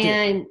 We all do.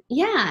 And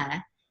yeah.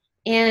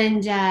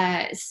 And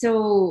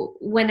so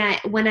when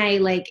I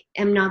like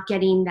am not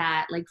getting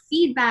that like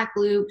feedback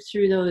loop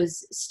through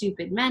those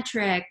stupid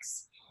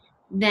metrics,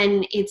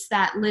 then it's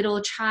that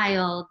little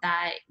child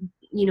that,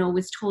 you know,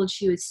 was told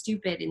she was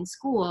stupid in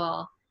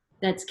school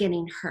that's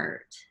getting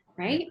hurt,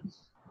 right?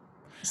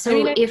 So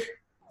I mean, if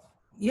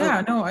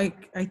yeah, no,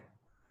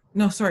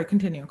 no, sorry,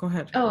 continue. Go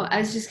ahead. Oh, I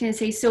was just going to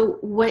say, so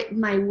what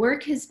my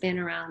work has been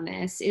around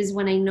this is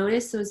when I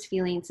notice those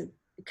feelings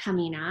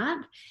coming up,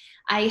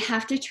 I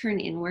have to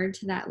turn inward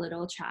to that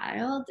little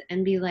child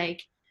and be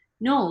like,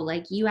 no,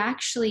 like you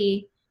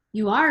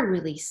are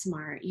really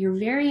smart. You're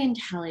very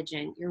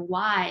intelligent. You're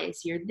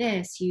wise. You're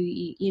this,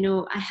 you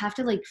know, I have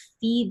to like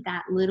feed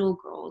that little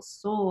girl's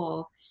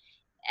soul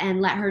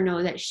and let her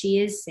know that she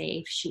is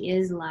safe. She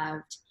is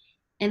loved.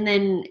 And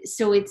then,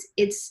 so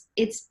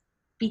it's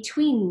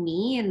between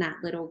me and that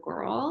little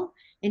girl,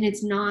 and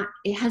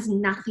it has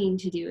nothing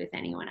to do with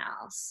anyone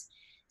else.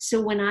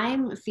 So when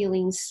I'm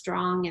feeling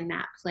strong in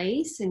that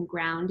place and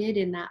grounded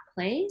in that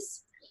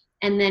place,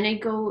 and then I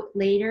go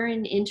later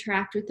and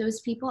interact with those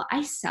people,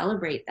 I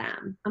celebrate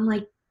them. I'm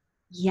like,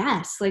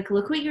 yes, like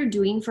look what you're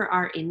doing for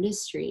our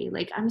industry.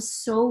 Like I'm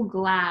so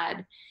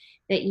glad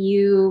that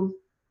you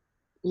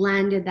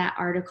landed that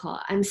article.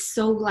 I'm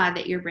so glad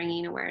that you're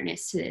bringing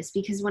awareness to this,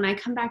 because when I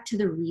come back to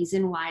the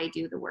reason why I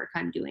do the work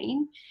I'm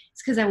doing,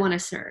 it's because I want to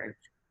serve.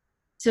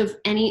 So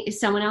if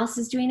someone else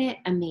is doing it,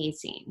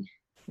 amazing.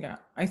 Yeah,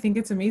 I think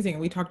it's amazing.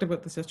 We talked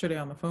about this yesterday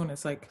on the phone.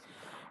 It's like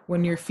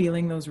when you're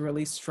feeling those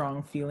really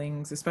strong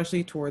feelings,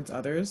 especially towards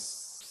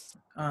others,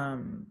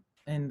 and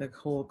the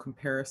whole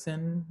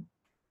comparison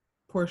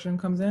portion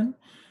comes in.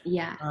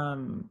 Yeah.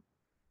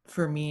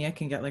 For me, I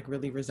can get like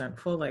really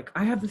resentful. Like,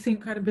 I have the same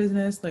kind of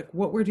business. Like,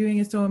 what we're doing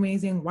is so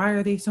amazing. Why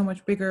are they so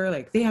much bigger?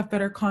 Like, they have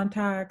better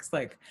contacts.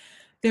 Like,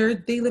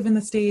 they live in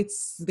the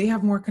States. They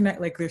have more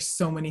connect. Like, there's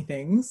so many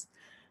things.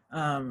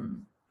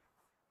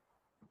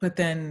 But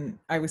then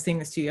I was saying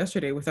this to you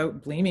yesterday,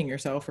 without blaming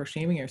yourself or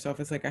shaming yourself,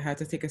 it's like I had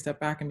to take a step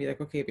back and be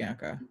like, okay,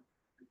 Bianca,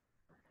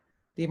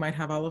 they might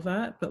have all of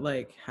that, but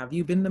like, have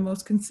you been the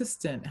most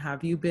consistent?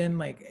 Have you been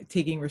like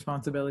taking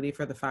responsibility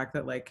for the fact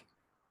that like,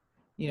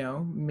 you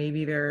know,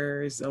 maybe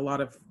there's a lot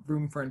of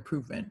room for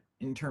improvement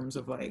in terms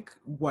of like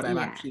what I'm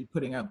actually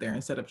putting out there,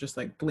 instead of just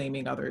like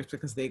blaming others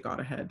because they got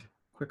ahead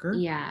quicker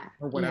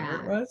or whatever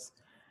it was.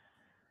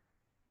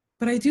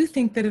 But I do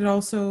think that it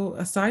also,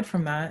 aside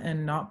from that,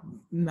 and not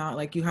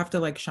like you have to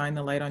like shine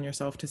the light on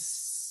yourself to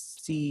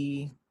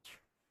see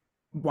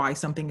why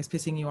something is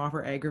pissing you off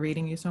or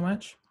aggravating you so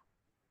much.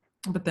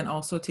 But then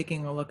also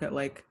taking a look at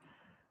like,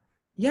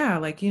 yeah,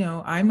 like, you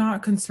know, I'm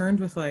not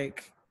concerned with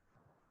like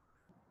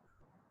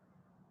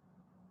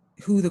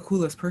who the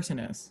coolest person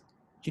is.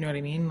 Do you know what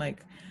I mean?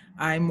 Like,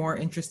 I'm more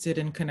interested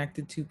and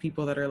connected to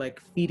people that are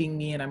like feeding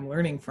me and I'm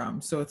learning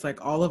from. So it's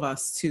like all of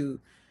us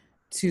to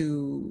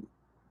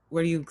what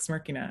are you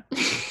smirking at?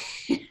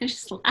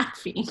 Just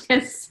laughing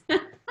because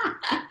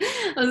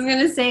I was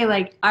gonna say,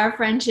 like, our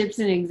friendship's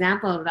an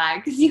example of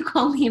that because you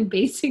call me a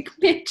basic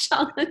bitch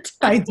all the time.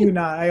 I do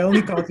not. I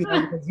only called you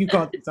that because you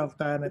called yourself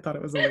that, and I thought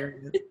it was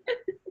hilarious.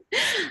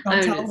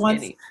 I'm Chantal just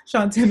once, kidding.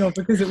 Chantal, no,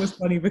 because it was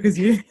funny because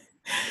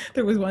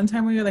there was one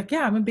time where you're like,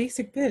 yeah, I'm a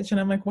basic bitch. And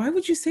I'm like, why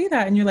would you say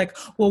that? And you're like,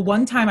 well,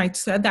 one time I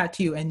said that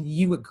to you and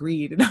you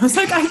agreed. And I was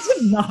like, I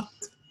did not.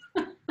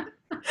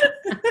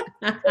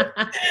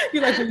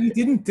 You're like, well, you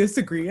didn't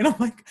disagree. And I'm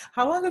like,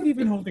 how long have you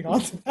been holding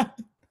on to that?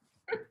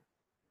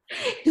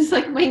 It's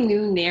like my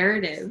new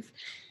narrative.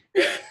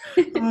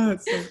 Oh,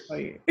 it's so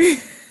funny.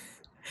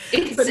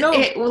 But no.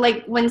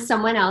 Like when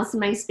someone else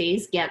in my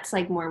space gets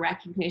like more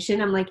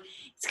recognition, I'm like,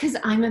 it's because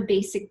I'm a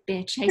basic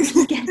bitch. I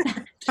can get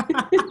that.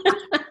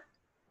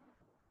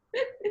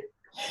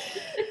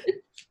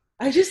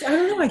 I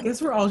don't know. I guess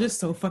we're all just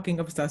so fucking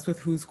obsessed with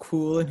who's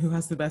cool and who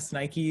has the best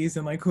Nikes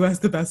and like who has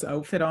the best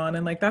outfit on.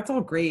 And like, that's all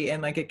great.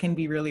 And like, it can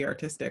be really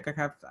artistic.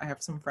 I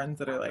have some friends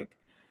that are like,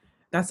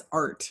 that's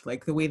art.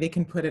 Like the way they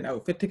can put an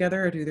outfit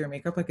together or do their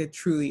makeup, like it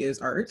truly is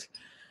art.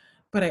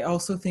 But I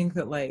also think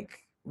that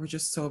like, we're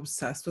just so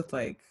obsessed with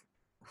like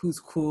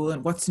who's cool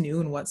and what's new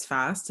and what's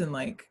fast. And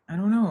like, I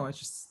don't know.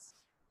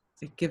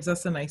 It gives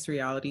us a nice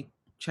reality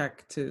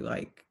check to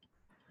like,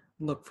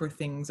 look for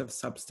things of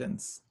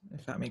substance,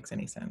 if that makes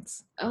any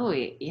sense. Oh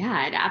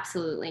yeah, it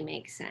absolutely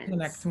makes sense.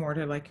 Connect more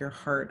to like your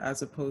heart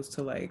as opposed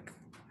to like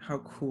how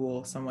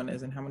cool someone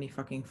is and how many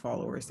fucking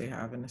followers they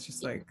have. And it's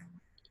just like,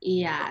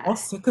 yeah, we're all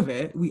sick of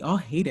it. We all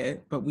hate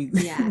it, but we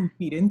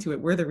feed into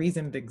it. We're the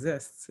reason it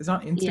exists. It's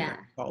not Instagram's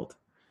fault.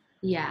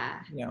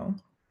 Yeah. You know?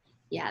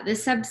 Yeah, the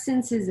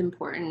substance is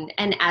important.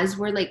 And as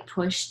we're like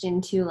pushed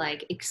into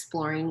like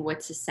exploring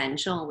what's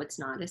essential and what's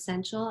not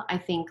essential, I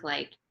think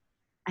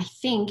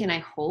and I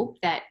hope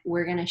that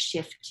we're going to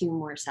shift to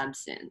more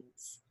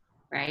substance,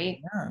 right?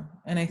 Yeah.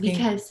 And I think,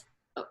 because,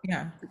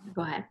 yeah.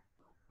 Go ahead.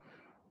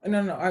 No,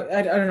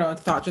 I don't know. A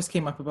thought just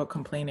came up about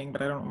complaining,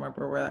 but I don't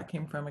remember where that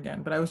came from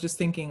again. But I was just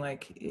thinking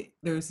like,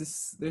 there's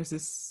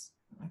this,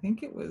 I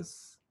think it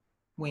was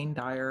Wayne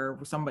Dyer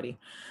or somebody.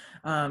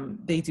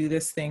 They do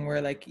this thing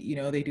where like, you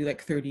know, they do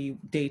like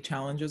 30-day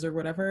challenges or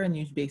whatever. And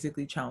you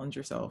basically challenge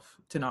yourself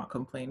to not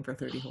complain for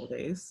 30 whole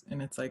days.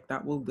 And it's like,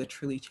 that will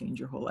literally change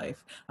your whole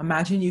life.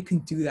 Imagine you can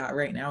do that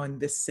right now in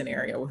this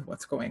scenario with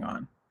what's going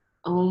on.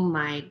 Oh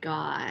my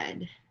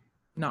God.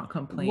 Not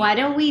complain. Why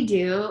don't we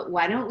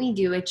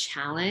do a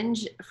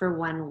challenge for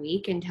 1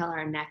 week until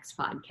our next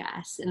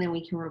podcast and then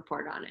we can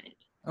report on it.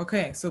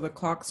 Okay, so the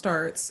clock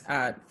starts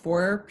at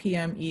 4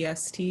 p.m.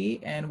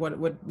 EST and what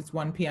is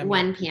 1 p.m.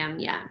 1 p.m.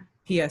 yeah.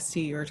 PST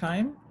your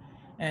time,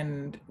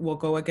 and we'll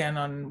go again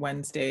on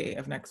Wednesday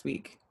of next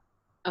week.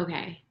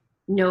 Okay.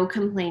 No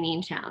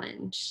complaining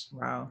challenge.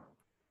 Wow.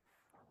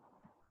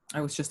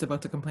 I was just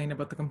about to complain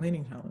about the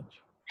complaining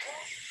challenge.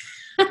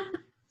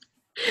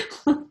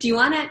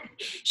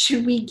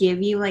 Should we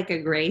give you like a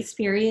grace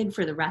period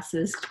for the rest of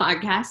this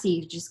podcast so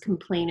you just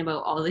complain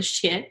about all the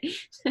shit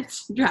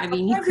that's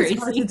driving you crazy?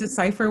 It's hard to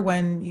decipher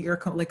when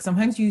you're like,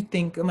 sometimes you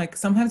think, like,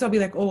 sometimes I'll be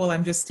like, oh, well,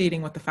 I'm just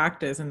stating what the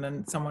fact is. And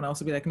then someone else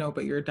will be like, no,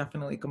 but you're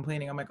definitely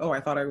complaining. I'm like, oh, I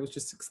thought I was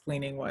just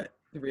explaining what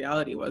the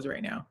reality was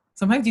right now.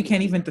 Sometimes you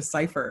can't even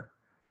decipher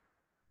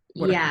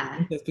what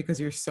is because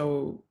you're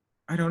so,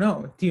 I don't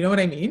know. Do you know what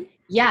I mean?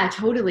 Yeah,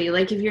 totally.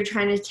 Like if you're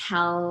trying to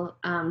tell,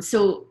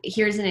 so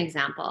here's an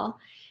example.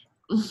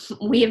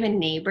 We have a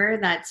neighbor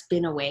that's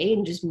been away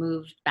and just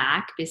moved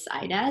back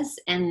beside us,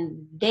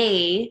 and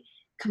they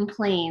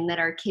complain that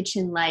our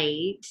kitchen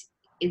light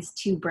is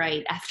too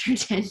bright after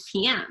 10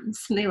 p.m.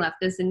 So they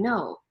left us a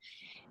note.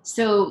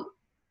 So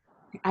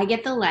I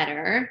get the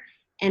letter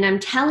and I'm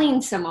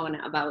telling someone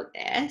about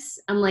this.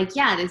 I'm like,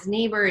 yeah, this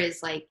neighbor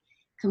is like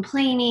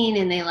complaining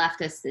and they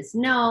left us this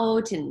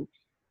note. And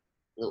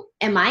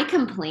am I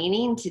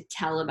complaining to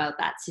tell about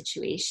that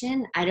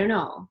situation? I don't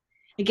know.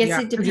 I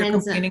guess it depends. You're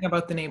complaining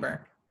about the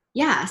neighbor.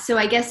 Yeah. So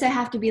I guess I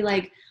have to be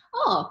like,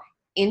 oh,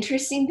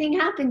 interesting thing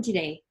happened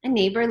today. A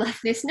neighbor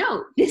left this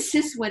note. This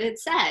is what it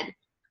said.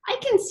 I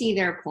can see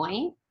their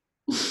point.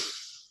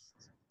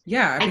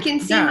 Yeah. I can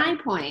see my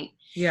point.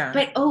 Yeah.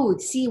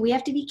 But, see, we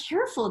have to be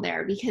careful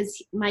there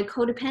because my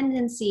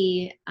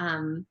codependency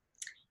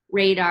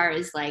radar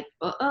is like,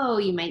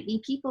 you might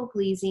be people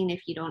pleasing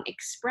if you don't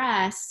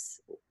express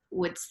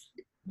what's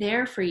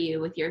there for you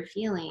with your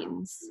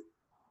feelings.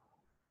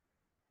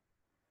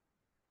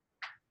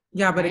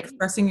 Yeah, but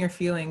expressing your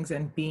feelings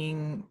and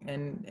being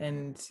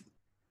and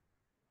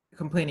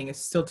complaining is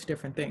still two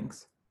different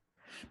things.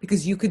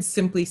 Because you could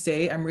simply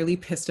say, I'm really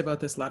pissed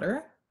about this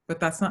letter, but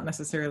that's not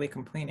necessarily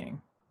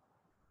complaining.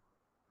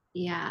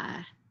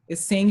 Yeah. Is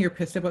saying you're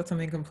pissed about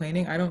something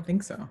complaining? I don't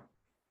think so.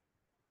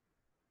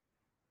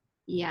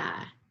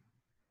 Yeah.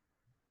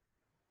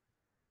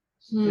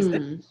 Is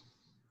it?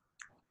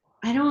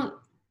 I don't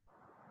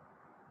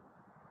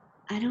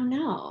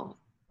know.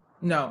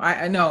 No,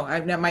 I know.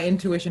 My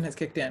intuition has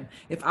kicked in.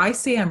 If I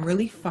say I'm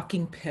really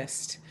fucking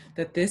pissed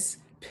that this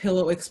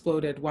pillow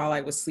exploded while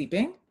I was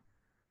sleeping,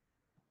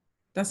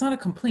 that's not a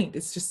complaint.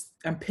 It's just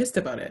I'm pissed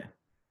about it,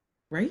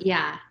 right?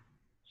 Yeah.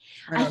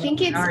 I think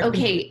know. it's Now I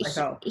okay. confuse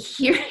myself.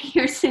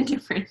 Here's the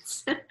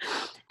difference.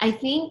 I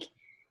think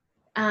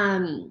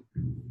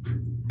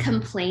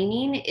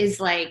complaining is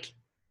like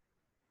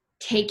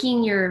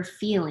taking your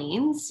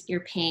feelings,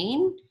 your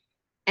pain,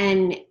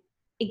 and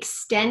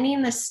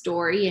extending the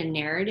story and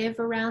narrative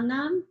around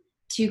them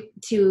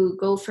to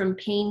go from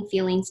pain,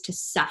 feelings to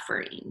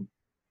suffering.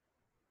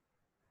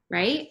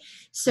 Right?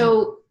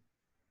 So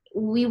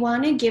we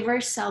want to give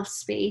ourselves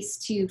space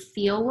to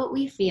feel what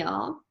we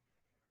feel,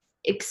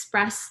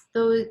 express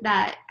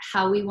that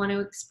how we want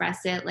to express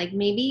it. Like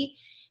maybe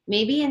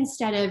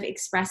instead of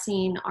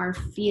expressing our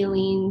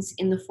feelings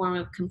in the form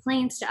of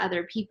complaints to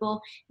other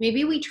people,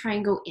 maybe we try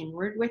and go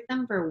inward with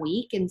them for a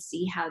week and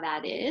see how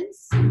that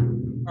is.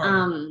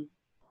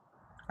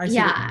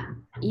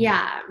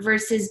 Yeah,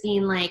 versus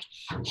being like,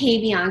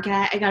 hey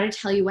Bianca, I gotta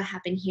tell you what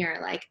happened here,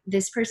 like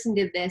this person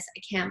did this,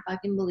 I can't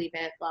fucking believe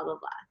it, blah blah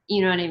blah.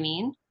 You know what I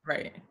mean?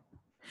 Right.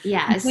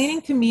 Yeah.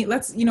 Complaining to me,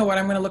 you know what,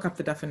 I'm going to look up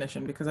the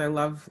definition because I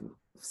love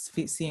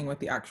seeing what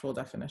the actual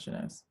definition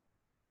is.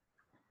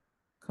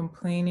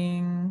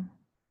 Complaining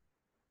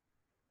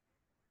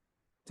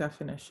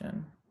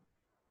definition.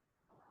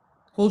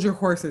 Hold your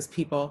horses,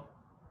 people.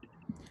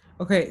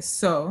 Okay,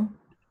 so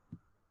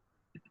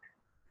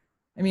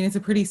I mean, it's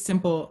a pretty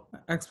simple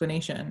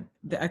explanation.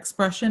 The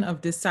expression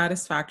of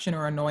dissatisfaction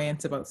or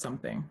annoyance about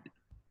something.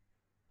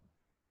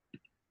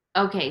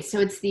 Okay, so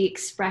it's the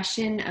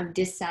expression of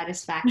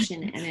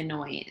dissatisfaction and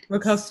annoyance.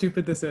 Look how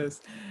stupid this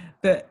is.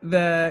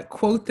 The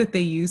quote that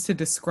they use to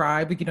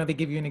describe, you know, they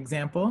give you an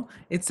example.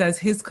 It says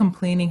his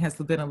complaining has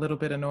been a little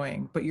bit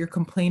annoying, but you're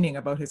complaining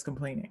about his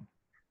complaining.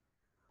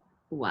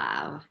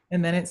 Wow.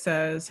 And then it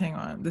says, hang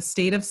on, the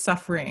state of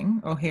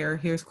suffering. Oh,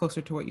 here's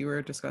closer to what you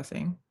were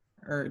discussing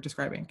or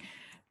describing.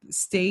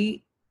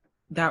 State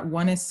that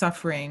one is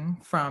suffering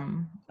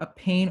from a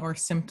pain or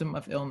symptom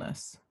of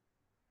illness.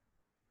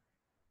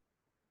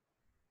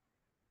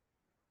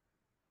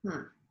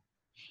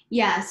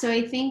 Yeah, so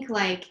I think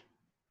like,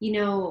 you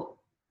know,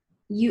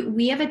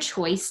 we have a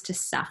choice to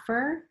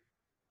suffer.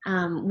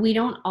 We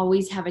don't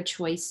always have a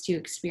choice to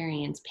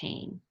experience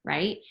pain,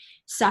 right?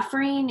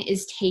 Suffering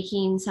is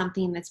taking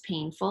something that's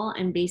painful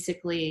and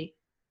basically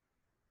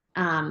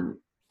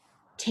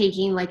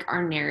taking like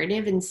our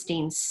narrative and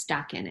staying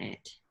stuck in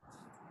it.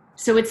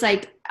 So it's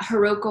like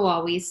Hiroko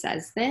always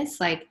says this,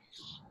 like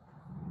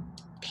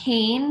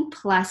pain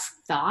plus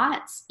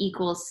thoughts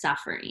equals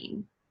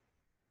suffering.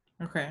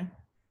 Okay.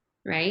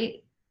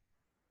 Right?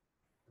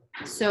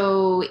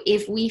 So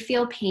if we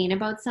feel pain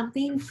about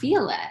something,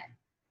 feel it.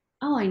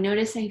 Oh, I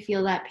notice I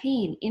feel that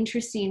pain.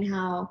 Interesting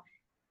how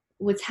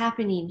what's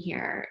happening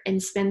here,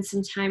 and spend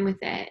some time with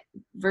it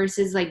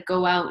versus like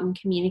go out and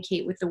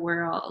communicate with the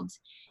world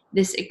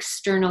this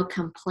external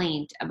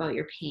complaint about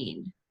your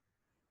pain.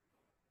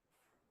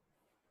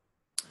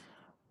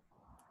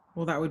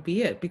 Well, that would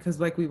be it,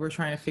 because like we were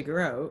trying to figure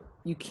out,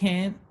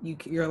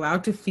 you're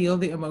allowed to feel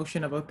the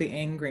emotion about the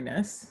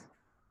angriness.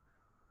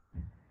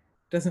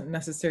 Doesn't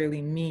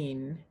necessarily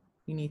mean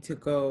you need to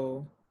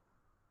go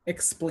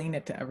explain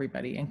it to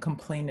everybody and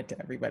complain it to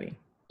everybody.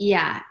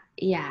 Yeah,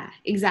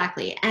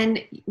 exactly.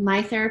 And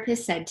my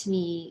therapist said to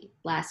me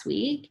last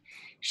week,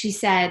 she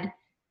said,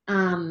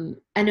 an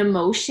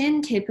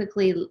emotion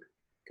typically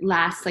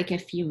lasts like a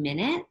few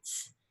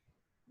minutes,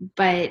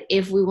 but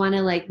if we want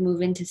to like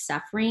move into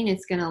suffering,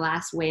 it's going to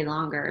last way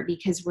longer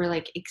because we're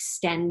like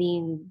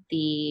extending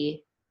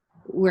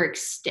we're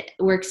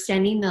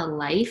extending the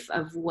life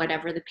of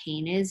whatever the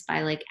pain is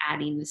by like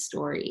adding the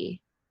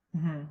story.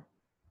 Mm-hmm.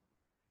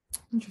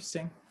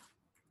 Interesting.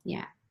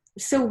 Yeah.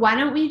 So why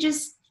don't we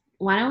just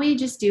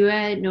do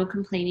a no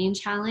complaining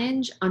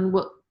challenge on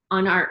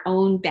our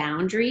own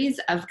boundaries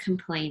of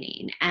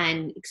complaining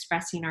and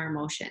expressing our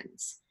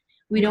emotions.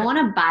 We don't want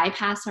to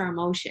bypass our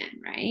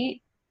emotion,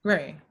 right?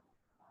 Right.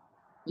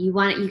 You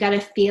got to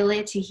feel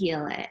it to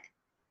heal it.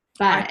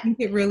 But I think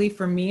it really,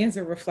 for me, is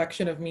a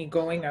reflection of me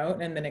going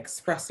out and then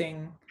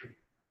expressing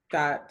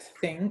that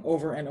thing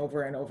over and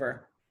over and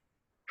over.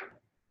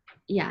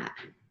 Yeah.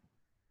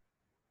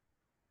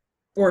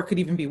 Or it could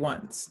even be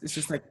once. It's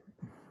just like,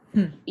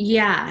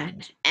 Yeah.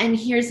 And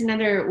here's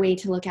another way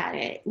to look at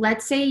it.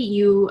 Let's say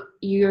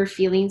your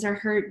feelings are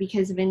hurt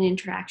because of an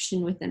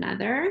interaction with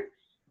another.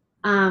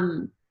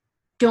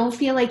 Don't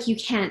feel like you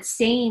can't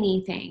say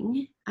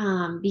anything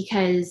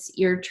because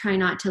you're trying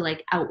not to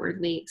like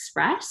outwardly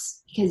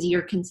express because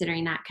you're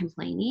considering that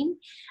complaining.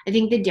 I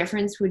think the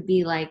difference would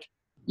be like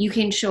you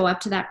can show up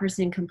to that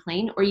person and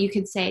complain, or you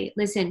could say,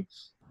 listen,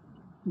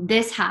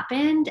 this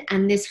happened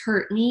and this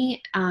hurt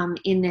me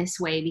in this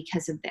way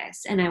because of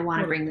this, and I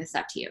want to bring this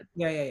up to you.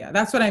 Yeah.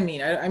 That's what I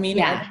mean. I mean,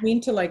 yeah. I don't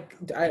mean to like,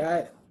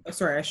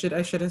 sorry, I should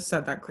have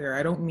said that clear.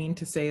 I don't mean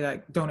to say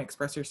like, don't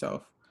express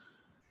yourself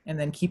and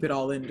then keep it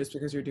all in just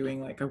because you're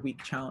doing like a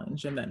week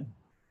challenge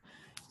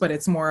but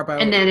it's more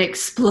about. And then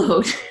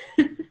explode.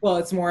 Well,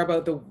 it's more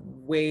about the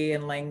way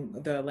and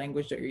the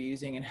language that you're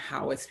using and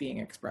how it's being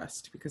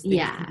expressed, because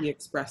things can be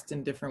expressed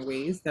in different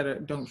ways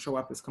that don't show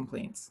up as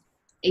complaints.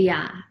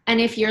 Yeah. And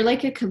if you're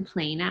like a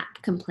complaint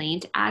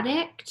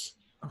addict,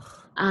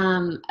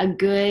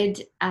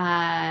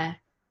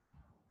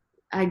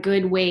 A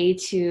good way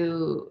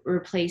to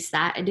replace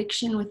that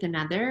addiction with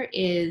another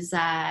is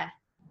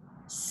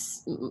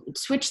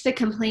switch the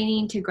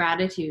complaining to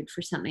gratitude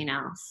for something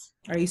else.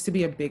 I used to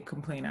be a big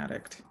complaint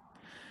addict.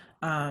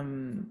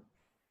 And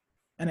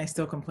I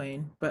still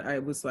complain, but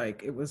it was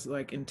like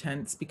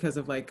intense because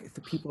of like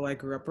the people I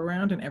grew up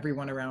around, and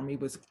everyone around me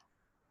was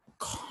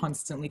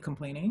constantly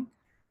complaining.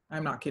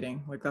 I'm not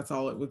kidding. Like that's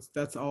all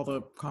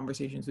the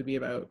conversations would be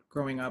about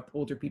growing up,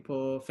 older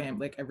people,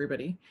 like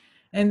everybody.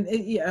 And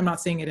yeah, I'm not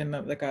saying it in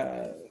like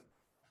a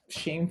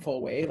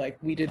shameful way.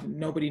 Like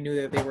nobody knew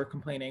that they were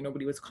complaining.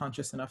 Nobody was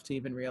conscious enough to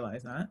even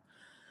realize that.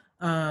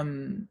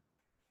 And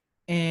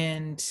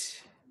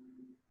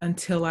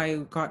until I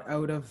got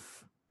out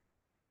of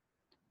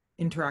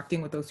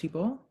interacting with those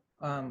people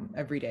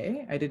every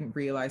day, I didn't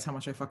realize how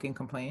much I fucking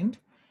complained.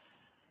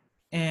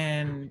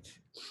 And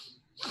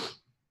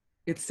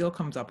it still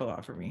comes up a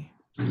lot for me.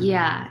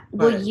 Yeah.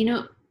 But well, you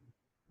know,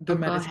 the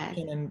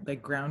meditation and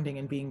like grounding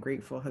and being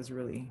grateful has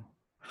really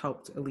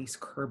helped at least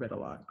curb it a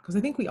lot, because I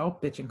think we all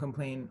bitch and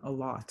complain a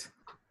lot.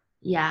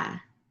 Yeah,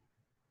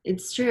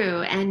 it's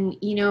true. And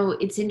you know,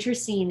 it's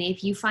interesting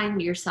if you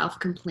find yourself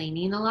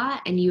complaining a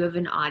lot and you have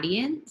an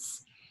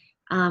audience,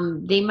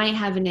 they might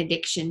have an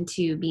addiction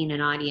to being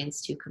an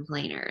audience to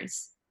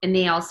complainers, and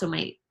they also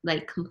might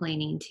like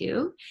complaining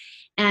too.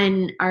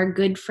 And our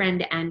good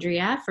friend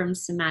Andrea from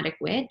Somatic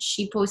Witch,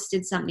 she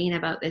posted something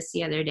about this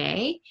the other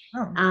day.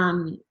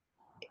 Oh.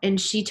 And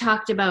she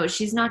talked about,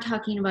 she's not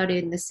talking about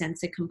it in the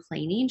sense of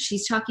complaining,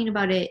 she's talking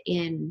about it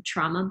in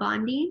trauma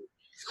bonding.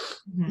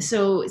 Mm-hmm.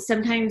 So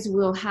sometimes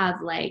we'll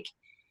have like,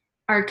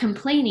 our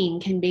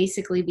complaining can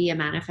basically be a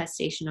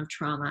manifestation of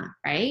trauma,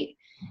 right?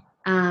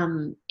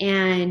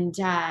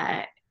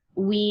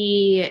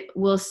 We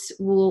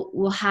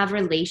will have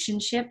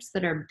relationships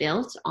that are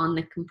built on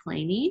the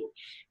complaining.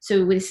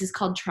 So this is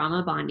called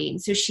trauma bonding.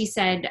 So she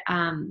said,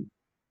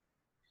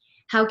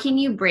 how can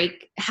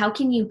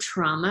you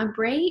trauma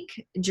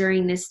break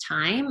during this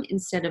time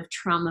instead of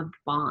trauma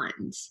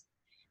bond?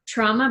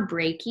 Trauma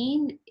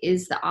breaking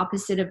is the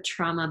opposite of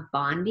trauma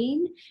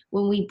bonding.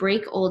 When we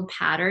break old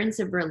patterns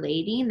of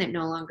relating that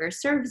no longer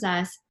serves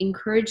us,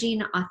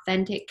 encouraging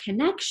authentic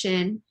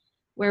connection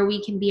where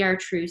we can be our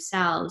true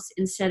selves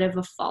instead of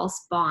a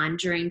false bond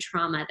during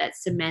trauma that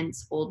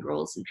cements old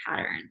roles and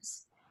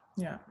patterns.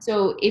 Yeah.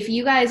 So if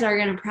you guys are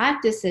going to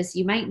practice this,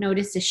 you might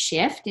notice a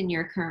shift in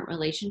your current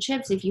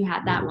relationships if you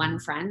had that one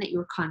friend that you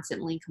were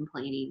constantly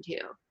complaining to.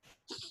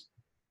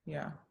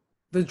 Yeah.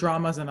 The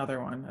drama is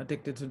another one.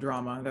 Addicted to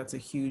drama. That's a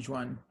huge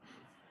one.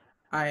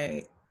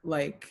 I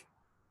like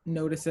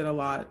notice it a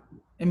lot.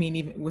 I mean,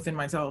 even within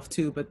myself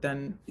too, but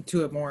then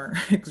to a more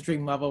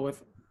extreme level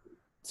with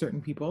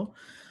certain people.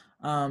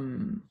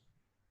 And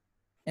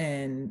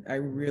I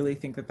really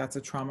think that that's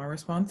a trauma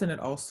response. And it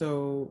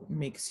also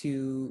makes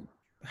you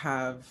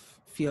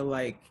feel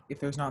like if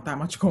there's not that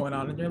much going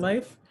on in your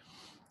life,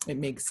 it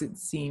makes it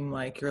seem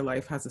like your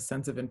life has a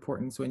sense of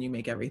importance when you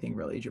make everything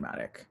really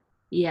dramatic.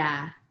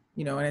 Yeah.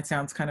 You know, and it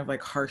sounds kind of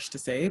like harsh to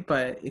say,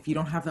 but if you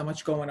don't have that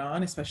much going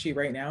on, especially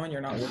right now, and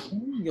you're not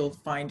working, you'll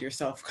find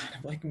yourself kind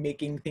of like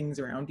making things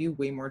around you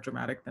way more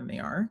dramatic than they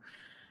are,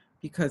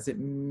 because it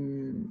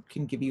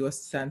can give you a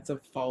sense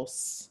of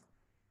false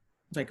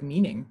like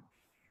meaning.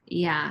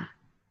 Yeah.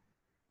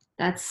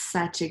 That's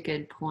such a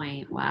good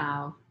point.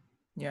 Wow.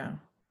 Yeah.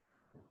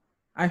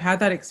 I've had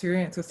that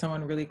experience with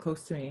someone really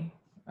close to me,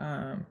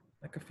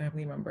 like a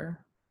family member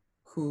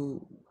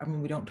who, I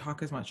mean, we don't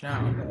talk as much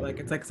now, but like,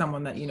 it's like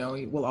someone that, you know,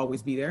 will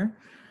always be there.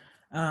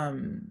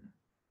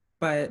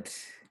 But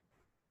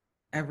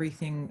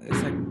everything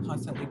is like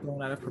constantly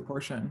blown out of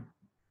proportion.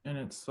 And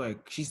it's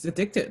like, she's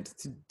addicted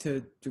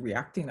to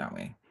reacting that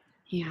way.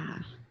 Yeah.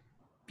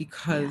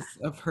 Because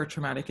of her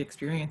traumatic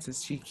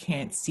experiences, she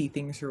can't see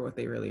things for what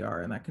they really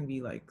are. And that can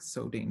be like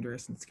so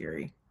dangerous and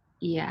scary.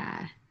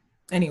 Yeah.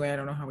 Anyway, I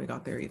don't know how we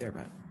got there either,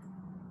 but.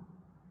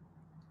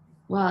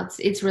 Well,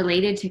 it's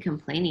related to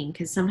complaining,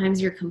 because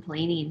sometimes your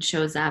complaining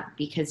shows up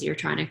because you're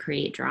trying to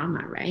create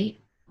drama, right?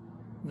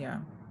 Yeah.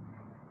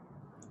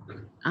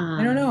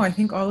 I don't know. I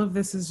think all of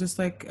this is just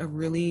like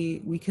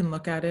we can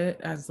look at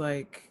it as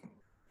like,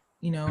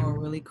 you know, a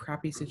really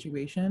crappy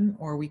situation,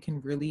 or we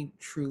can really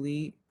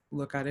truly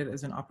look at it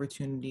as an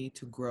opportunity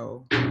to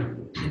grow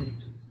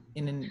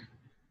in an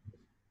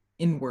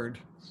inward.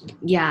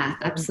 Yeah,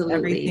 absolutely.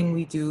 Everything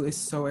we do is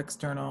so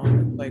external,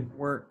 like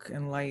work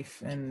and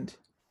life, and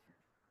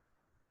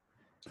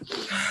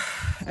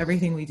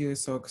everything we do is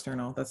so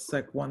external. That's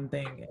like one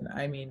thing. And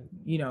I mean,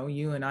 you know,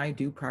 you and I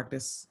do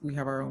practice, we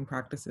have our own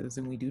practices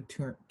and we do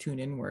tune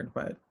inward,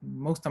 but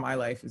most of my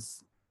life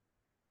is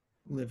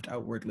lived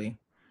outwardly.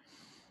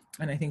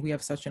 And I think we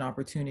have such an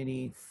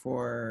opportunity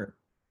for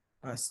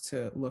us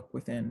to look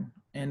within,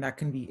 and that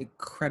can be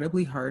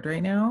incredibly hard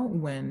right now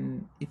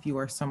if you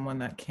are someone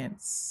that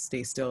can't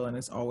stay still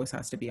and always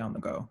has to be on the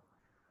go.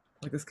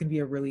 Like, this can be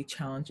a really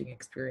challenging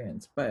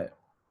experience, but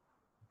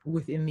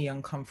within the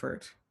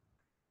uncomfort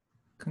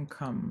can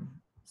come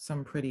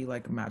some pretty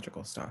like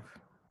magical stuff.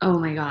 Oh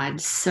my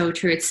God, so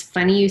true. It's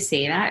funny you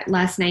say that.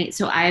 Last night,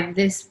 so I have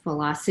this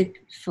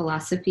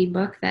philosophy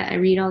book that I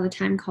read all the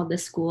time called The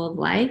School of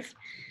Life,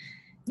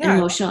 Yeah, I love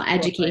Emotional School of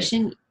Life.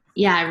 Education.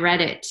 Yeah, I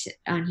read it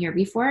on here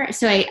before.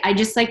 So I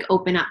just like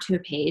open up to a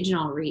page and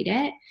I'll read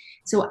it.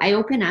 So I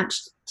open up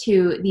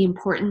to the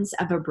importance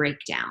of a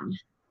breakdown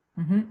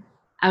Mm-hmm.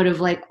 out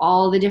of like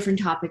all the different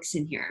topics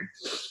in here.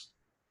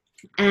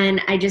 And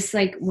I just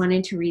like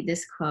wanted to read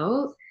this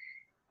quote.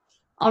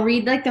 I'll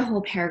read like the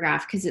whole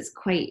paragraph because it's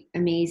quite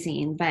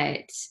amazing,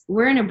 but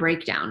we're in a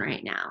breakdown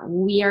right now.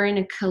 We are in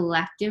a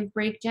collective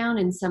breakdown,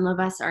 and some of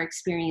us are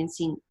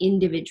experiencing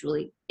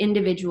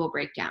individual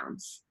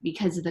breakdowns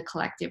because of the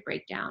collective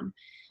breakdown.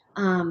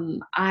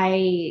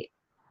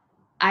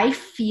 I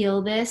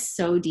feel this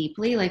so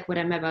deeply, like what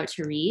I'm about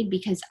to read,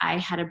 because I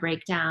had a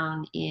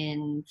breakdown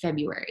in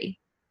February.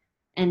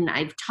 And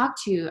I've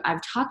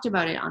talked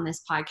about it on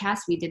this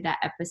podcast. We did that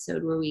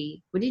episode where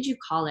what did you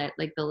call it?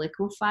 Like the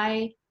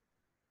Liquefy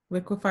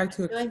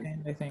to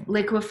expand, I think.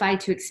 liquefy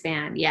to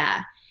expand.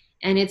 Yeah.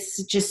 And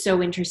it's just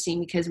so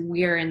interesting because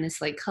we're in this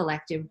like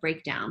collective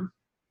breakdown.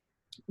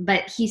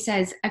 But he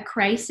says a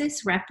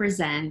crisis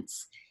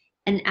represents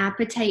an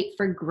appetite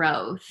for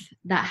growth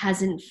that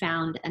hasn't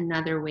found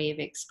another way of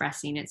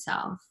expressing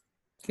itself.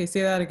 Okay,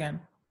 say that again.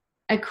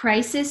 A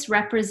crisis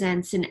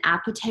represents an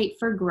appetite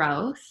for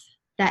growth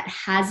that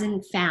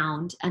hasn't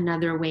found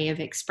another way of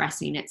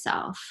expressing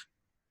itself.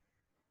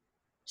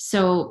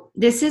 So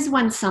this is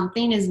when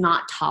something is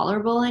not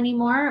tolerable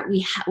anymore.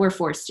 We're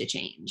forced to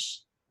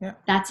change. Yeah.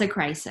 That's a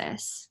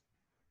crisis.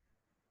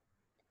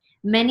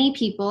 Many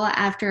people,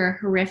 after a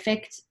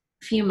horrific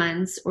few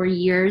months or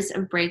years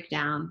of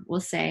breakdown, will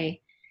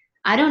say,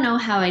 I don't know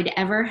how I'd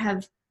ever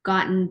have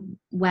gotten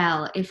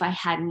well if I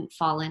hadn't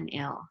fallen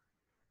ill.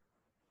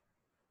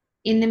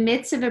 In the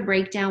midst of a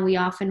breakdown, we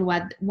often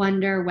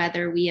wonder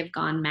whether we have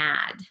gone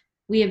mad.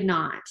 We have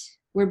not.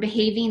 We're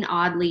behaving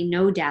oddly,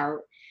 no doubt,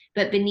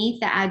 but beneath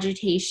the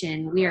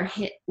agitation, we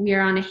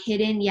are on a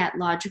hidden yet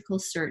logical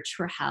search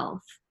for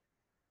health.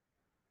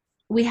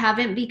 We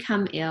haven't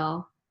become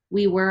ill.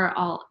 We were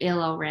all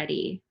ill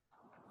already.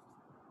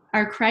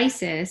 Our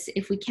crisis,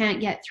 if we can't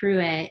get through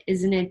it,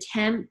 is an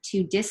attempt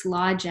to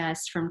dislodge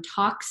us from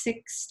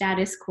toxic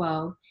status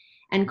quo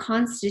and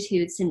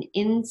constitutes an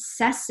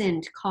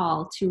incessant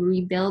call to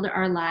rebuild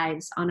our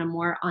lives on a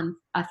more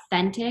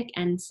authentic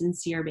and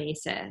sincere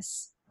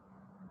basis.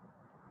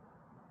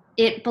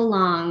 It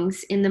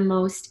belongs in the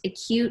most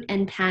acute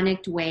and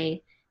panicked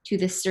way to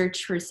the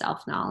search for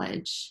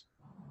self-knowledge.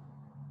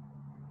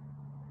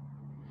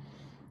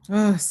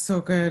 Oh, so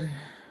good.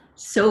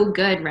 So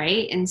good,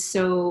 right? And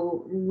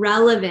so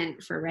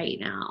relevant for right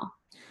now.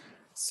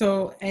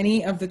 So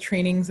any of the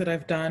trainings that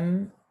I've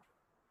done,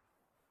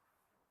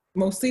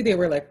 mostly they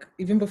were like,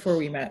 even before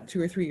we met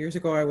 2 or 3 years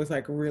ago, I was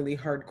like really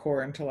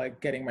hardcore into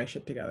like getting my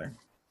shit together.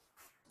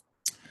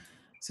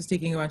 So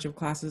taking a bunch of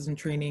classes and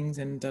trainings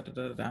and da da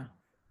da da da.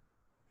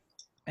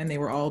 And they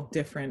were all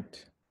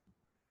different.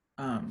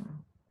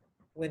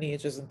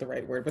 Lineage isn't the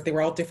right word, but they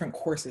were all different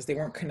courses. They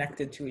weren't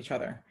connected to each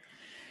other.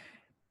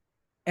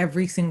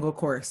 Every single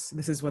course,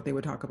 this is what they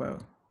would talk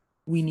about.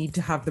 We need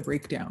to have the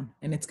breakdown,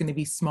 and it's going to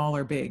be small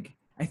or big.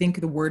 I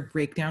think the word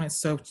breakdown is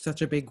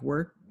such a big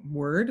word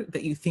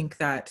that you think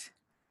that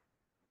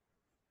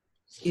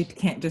it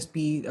can't just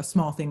be a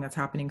small thing that's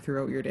happening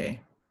throughout your day.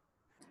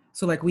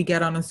 So like we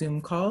get on a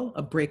Zoom call,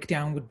 a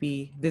breakdown would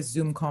be this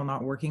Zoom call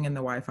not working and the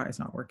Wi-Fi is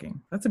not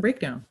working. That's a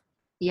breakdown.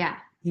 Yeah.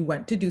 You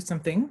went to do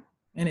something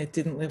and it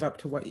didn't live up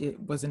to what it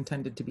was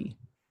intended to be.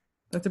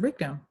 That's a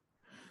breakdown.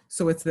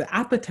 So it's the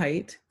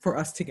appetite for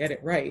us to get it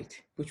right,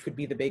 which would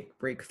be the big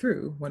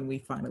breakthrough when we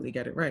finally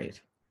get it right.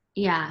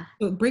 Yeah.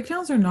 So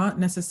breakdowns are not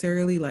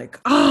necessarily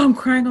like, oh, I'm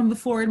crying on the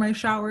floor in my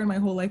shower and my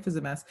whole life is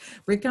a mess.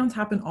 Breakdowns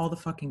happen all the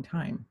fucking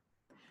time.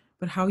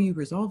 But how you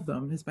resolve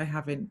them is by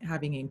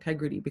having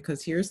integrity,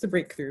 because here's the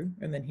breakthrough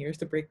and then here's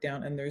the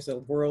breakdown and there's a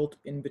world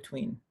in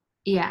between.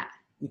 Yeah.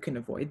 You can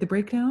avoid the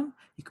breakdown.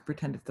 You can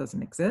pretend it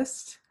doesn't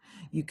exist.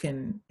 You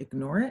can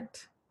ignore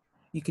it.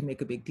 You can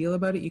make a big deal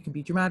about it. You can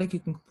be dramatic.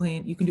 You can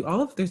complain. You can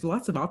do there's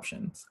lots of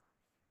options.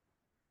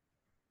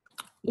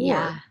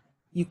 Yeah. Or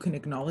you can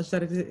acknowledge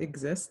that it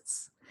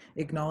exists.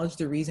 Acknowledge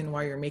the reason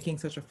why you're making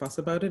such a fuss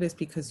about it is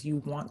because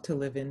you want to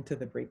live into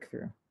the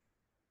breakthrough.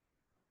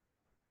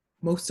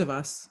 Most of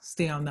us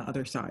stay on the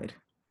other side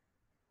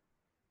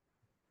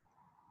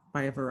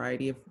by a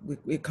variety of,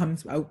 it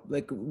comes out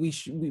like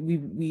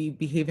we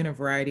behave in a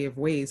variety of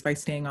ways by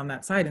staying on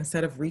that side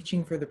instead of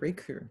reaching for the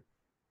breakthrough.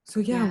 So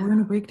yeah, we're in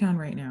a breakdown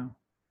right now.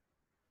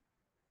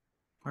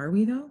 Are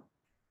we though?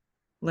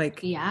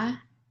 Like, yeah.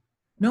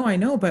 No, I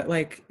know, but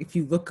like, if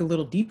you look a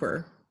little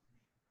deeper,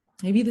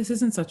 maybe this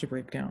isn't such a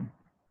breakdown.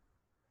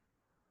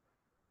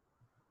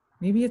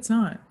 Maybe it's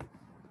not.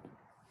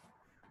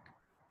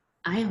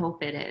 I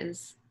hope it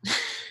is.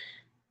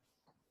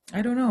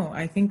 I don't know.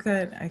 I think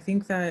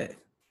that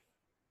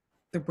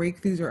the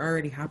breakthroughs are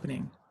already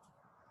happening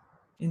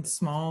in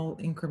small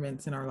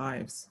increments in our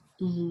lives.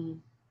 Mm-hmm.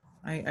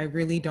 I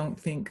really don't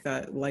think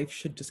that life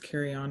should just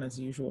carry on as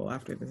usual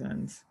after this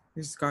ends.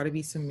 There's got to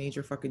be some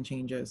major fucking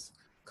changes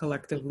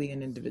collectively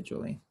and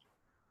individually.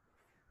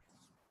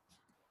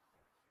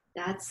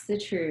 That's the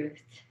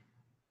truth.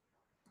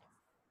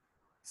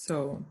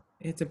 So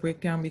it's a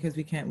breakdown because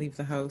we can't leave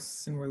the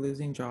house and we're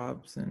losing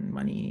jobs and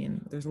money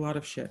and there's a lot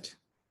of shit.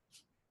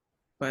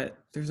 But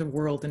there's a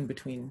world in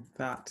between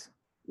that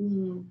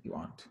you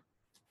want.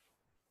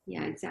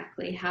 Yeah,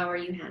 exactly. How are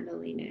you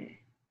handling it?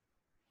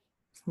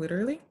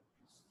 Literally?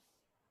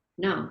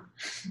 No,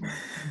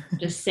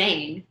 just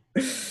saying.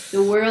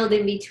 The world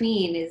in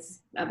between is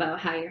about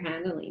how you're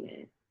handling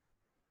it.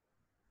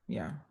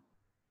 Yeah.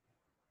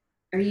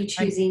 Are you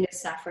choosing to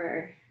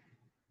suffer?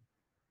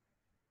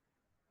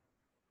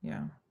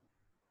 Yeah.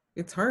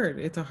 It's hard.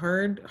 It's a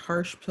hard,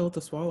 harsh pill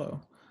to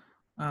swallow.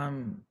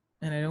 And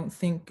I don't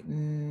think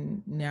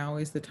now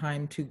is the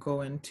time to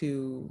go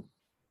into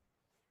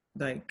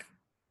like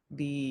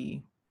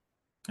I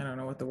don't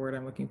know what the word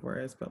I'm looking for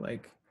is, but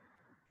like,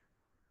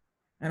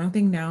 I don't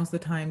think now's the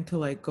time to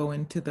like go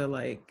into the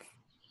like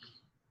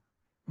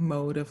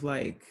mode of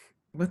like,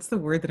 what's the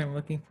word that I'm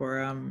looking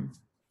for?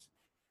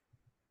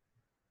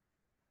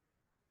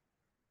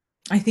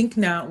 I think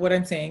now what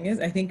I'm saying is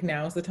I think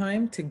now's the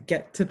time to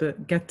get to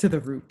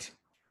the root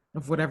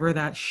of whatever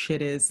that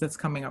shit is that's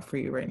coming up for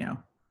you right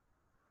now.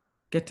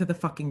 Get to the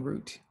fucking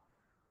root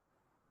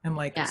and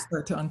like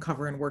start to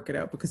uncover and work it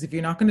out. Because if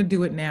you're not going to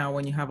do it now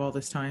when you have all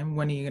this time,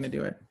 when are you going to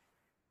do it?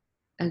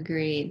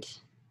 Agreed.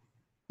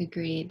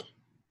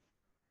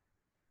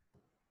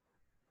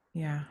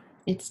 Yeah.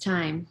 It's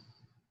time.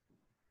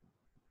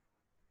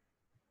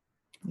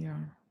 Yeah.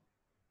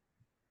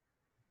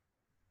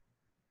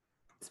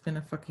 It's been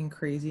a fucking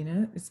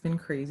craziness. It's been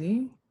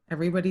crazy.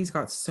 Everybody's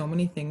got so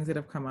many things that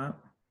have come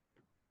up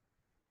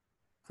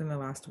in the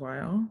last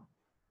while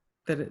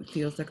that it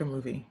feels like a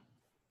movie.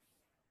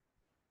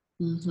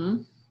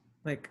 Mm-hmm.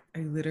 Like I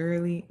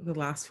literally, the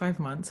last 5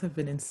 months have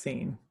been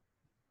insane.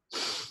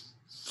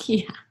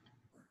 Yeah.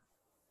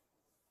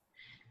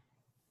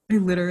 I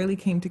literally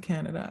came to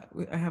Canada.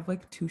 I have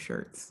like 2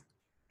 shirts.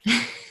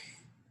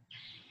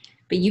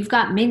 But you've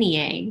got mini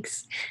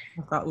eggs.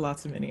 I've got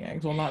lots of mini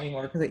eggs. Well, not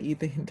anymore because I eat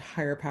the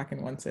entire pack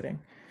in one sitting.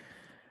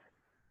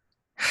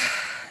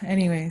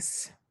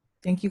 Anyways,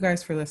 thank you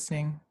guys for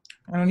listening.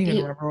 I don't even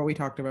remember what we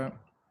talked about.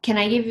 Can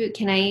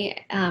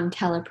I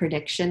tell a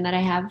prediction that I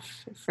have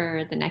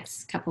for the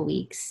next couple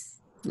weeks,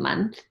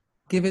 month?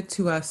 Give it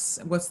to us.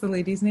 What's the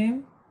lady's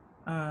name?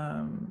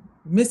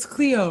 Miss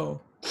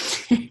Cleo.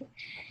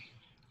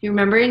 You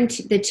remember in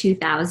the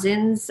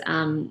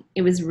 2000s,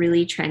 it was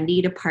really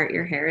trendy to part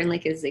your hair in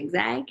like a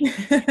zigzag?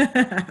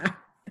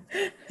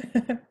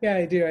 Yeah,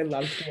 I do. I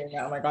love doing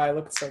that. Oh my God, I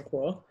look so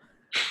cool.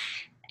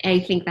 I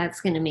think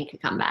that's going to make a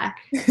comeback.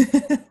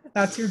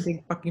 That's your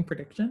big fucking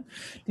prediction?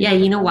 Yeah,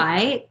 you know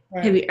why?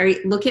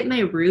 Look at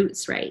my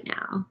roots right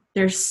now.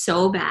 They're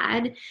so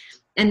bad.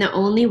 And the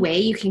only way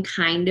you can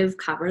kind of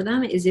cover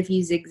them is if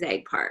you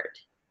zigzag part.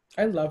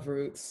 I love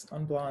roots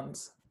on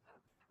blondes.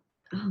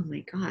 Oh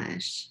my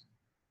gosh.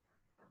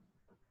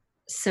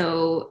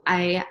 So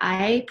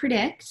I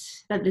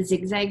predict that the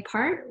zigzag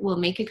part will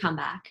make a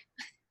comeback.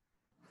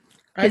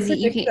 Because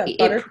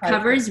it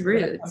covers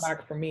roots. Come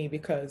back for me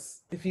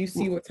because if you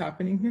see what's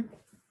happening here,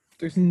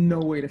 there's no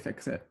way to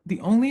fix it. The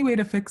only way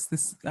to fix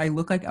this, I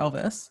look like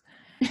Elvis,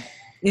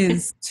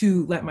 is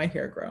to let my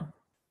hair grow.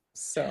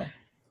 So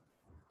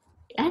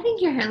I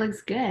think your hair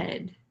looks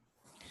good.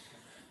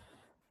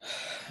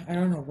 I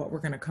don't know what we're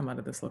gonna come out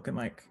of this looking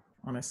like,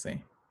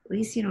 honestly. At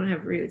least you don't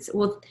have roots.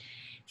 Well,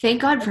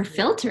 thank God for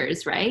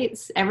filters, right?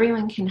 So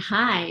everyone can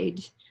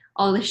hide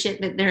all the shit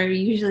that they're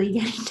usually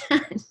getting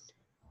done.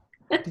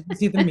 Did you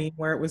see the meme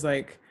where it was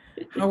like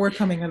how we're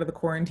coming out of the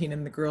quarantine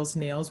and the girl's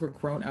nails were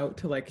grown out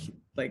to like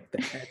the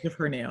edge of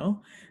her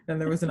nail? Then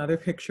there was another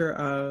picture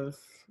of,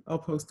 I'll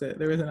post it.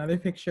 There was another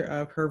picture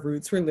of her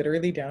roots were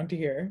literally down to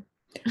here.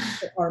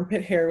 Her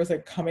armpit hair was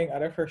like coming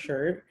out of her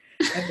shirt.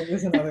 And there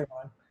was another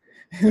one.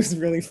 It was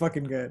really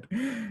fucking good.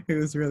 It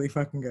was really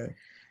fucking good.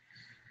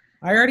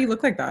 I already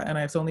look like that and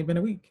it's only been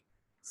a week.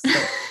 So.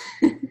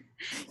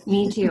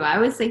 Me too. I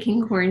was like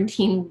in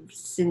quarantine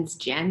since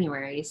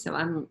January, so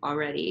I'm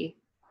already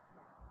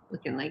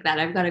looking like that.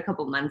 I've got a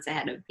couple months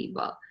ahead of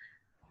people.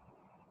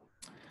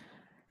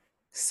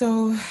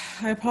 So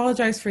I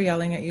apologize for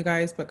yelling at you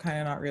guys, but kind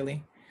of not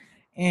really.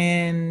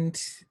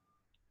 And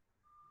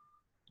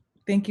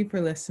thank you for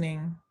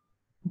listening.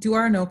 Do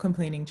our no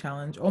complaining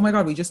challenge. Oh my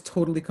God, we just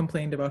totally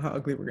complained about how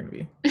ugly we're going to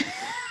be.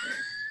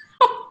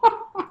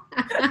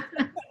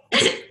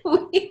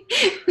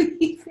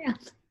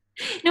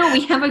 No,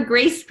 we have a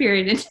grace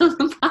period until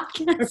the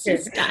podcast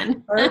is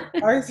done.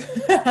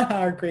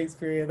 Our grace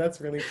period. That's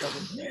really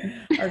funny.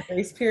 Our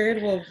grace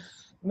period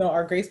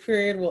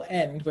will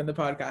end when the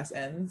podcast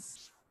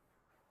ends.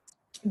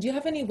 Do you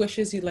have any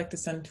wishes you'd like to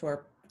send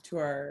to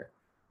our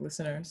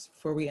listeners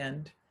before we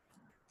end?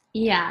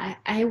 Yeah,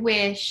 I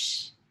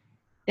wish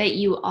that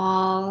you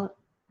all,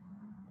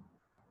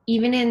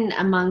 even in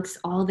amongst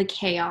all the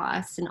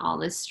chaos and all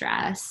the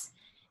stress,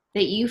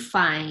 that you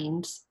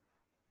find,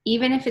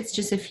 even if it's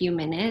just a few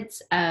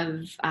minutes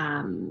of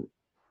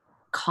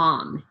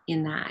calm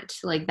in that,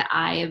 like the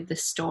eye of the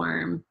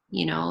storm,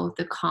 you know,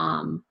 the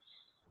calm.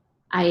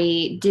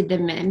 I did the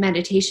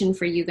meditation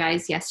for you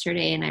guys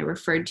yesterday, and I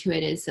referred to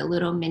it as a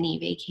little mini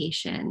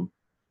vacation.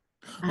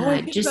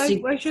 I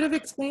should have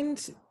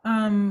explained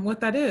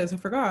what that is. I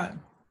forgot.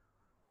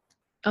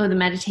 Oh, the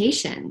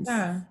meditations.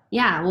 Yeah.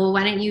 Yeah. Well,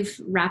 why don't you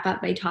wrap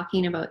up by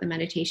talking about the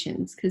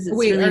meditations? Because it's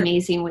really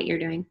amazing what you're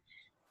doing.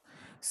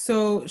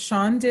 So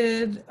Sean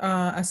did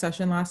a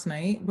session last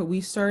night, but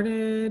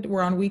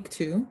we're on week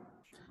 2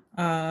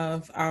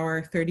 of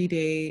our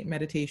 30-day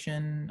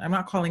meditation. I'm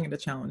not calling it a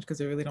challenge because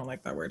I really don't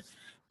like that word,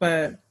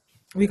 but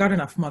we got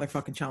enough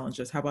motherfucking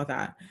challenges. How about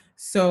that?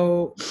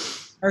 So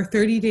our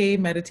 30-day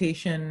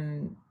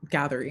meditation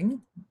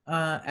gathering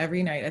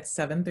every night at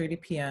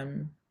 7:30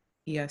 p.m.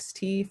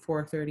 EST,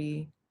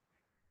 4:30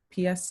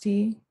 PST,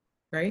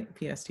 right?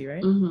 PST,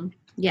 right? Mm-hmm.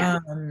 Yeah.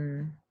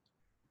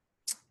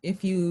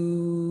 If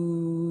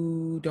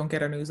you don't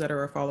get our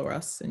newsletter or follow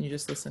us and you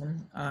just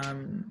listen,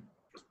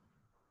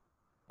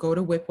 go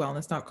to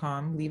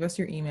whipwellness.com, leave us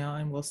your email,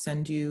 and we'll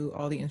send you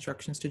all the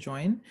instructions to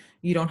join.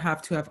 You don't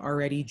have to have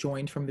already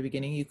joined from the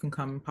beginning. You can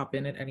come pop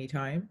in at any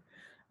time.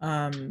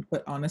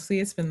 But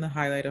honestly, it's been the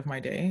highlight of my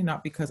day,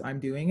 not because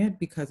I'm doing it,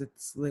 because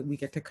it's we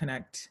get to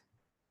connect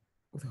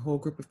with a whole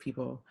group of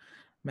people,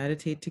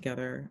 meditate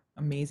together.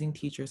 Amazing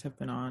teachers have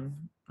been on.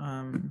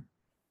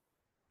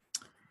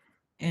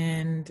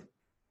 And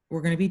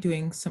we're going to be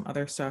doing some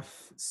other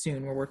stuff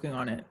soon. We're working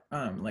on it,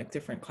 like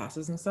different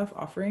classes and stuff,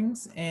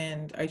 offerings.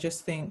 And I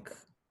just think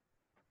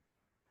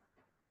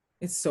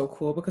it's so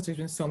cool because there's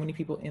been so many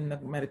people in the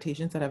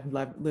meditations that have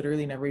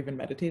literally never even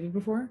meditated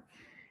before.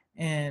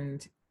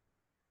 And,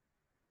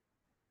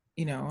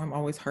 you know, I'm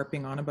always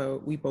harping on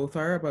about, we both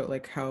are, about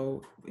like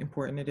how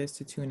important it is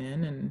to tune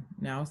in. And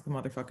now's the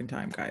motherfucking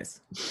time,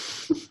 guys.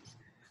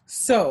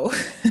 So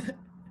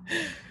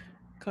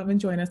come and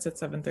join us at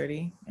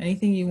 7:30.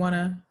 Anything you want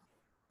to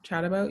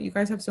chat about? You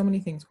guys have so many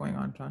things going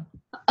on, John.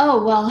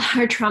 Oh, well,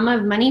 our Trauma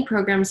of Money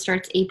program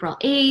starts April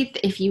 8th.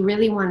 If you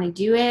really want to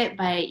do it,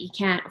 but you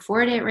can't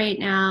afford it right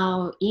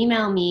now,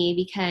 email me,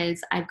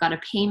 because I've got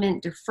a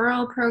payment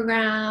deferral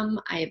program.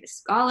 I have a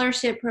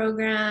scholarship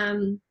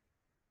program.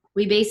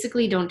 We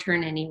basically don't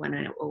turn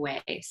anyone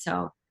away.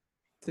 So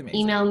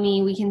email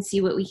me. We can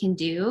see what we can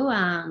do.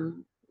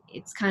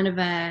 It's kind of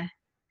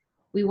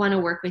we want to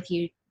work with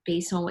you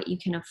based on what you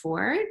can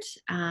afford.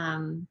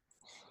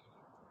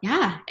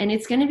 Yeah, and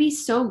it's going to be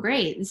so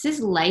great. This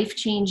is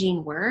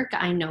life-changing work.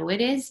 I know it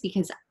is,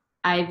 because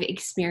I've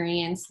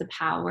experienced the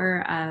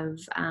power of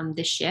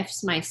the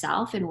shifts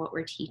myself and what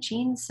we're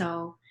teaching.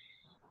 So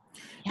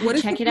yeah,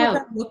 check it out. What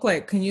does that look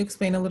like? Can you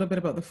explain a little bit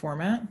about the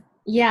format?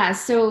 Yeah,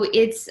 so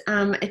it's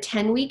a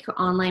 10-week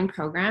online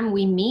program.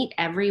 We meet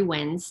every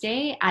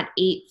Wednesday at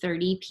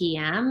 8:30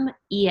 p.m.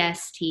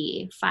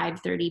 EST,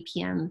 5:30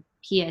 p.m.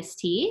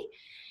 PST.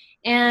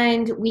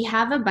 And we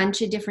have a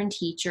bunch of different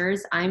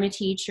teachers. I'm a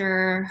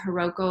teacher.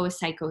 Hiroko,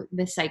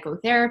 the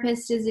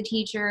psychotherapist, is a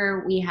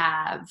teacher. We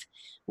have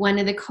one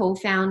of the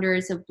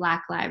co-founders of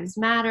Black Lives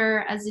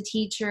Matter as a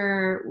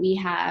teacher. We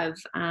have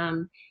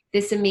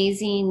this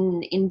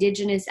amazing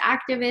Indigenous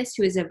activist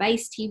who is a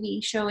Vice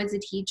TV show as a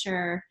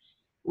teacher.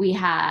 We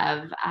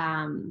have...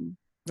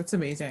 That's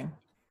amazing.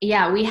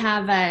 Yeah, we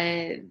have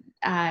a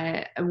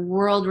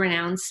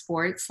world-renowned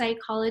sports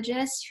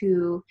psychologist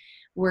who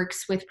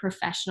works with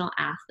professional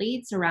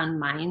athletes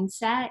around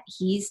mindset.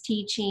 He's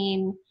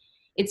teaching.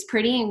 It's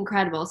pretty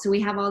incredible. So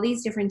we have all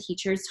these different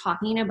teachers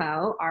talking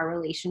about our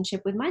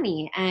relationship with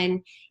money.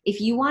 And if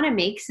you want to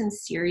make some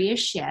serious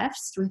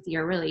shifts with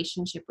your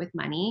relationship with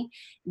money,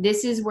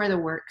 this is where the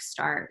work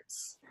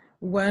starts.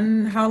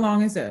 How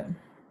long is it?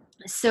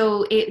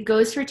 So it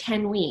goes for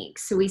 10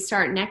 weeks. So we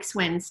start next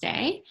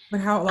Wednesday.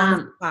 But how long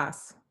is the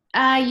class?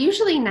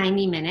 Usually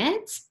 90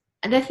 minutes.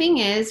 The thing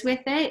is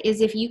with it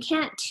is, if you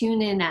can't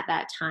tune in at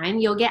that time,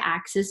 you'll get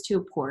access to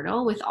a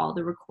portal with all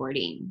the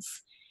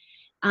recordings.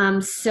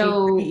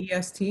 So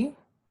EST?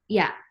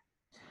 Yeah.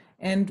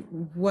 And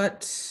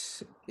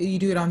you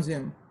do it on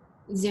Zoom?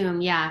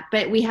 Zoom, yeah.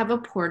 But we have a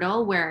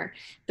portal where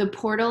the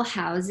portal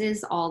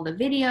houses all the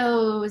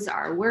videos,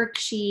 our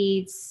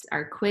worksheets,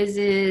 our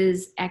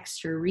quizzes,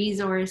 extra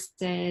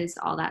resources,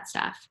 all that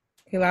stuff.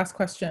 Okay, last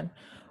question.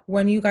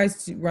 When you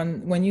guys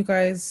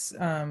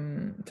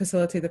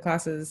facilitate the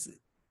classes,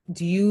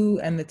 do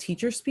you and the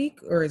teacher speak,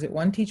 or is it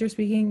one teacher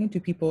speaking? Do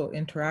people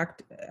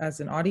interact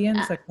as an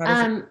audience?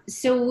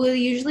 So we'll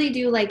usually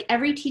do, like,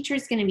 every teacher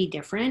is going to be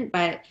different,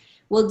 but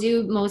we'll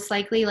do most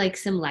likely like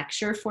some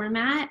lecture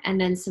format,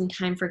 and then some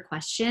time for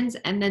questions,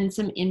 and then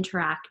some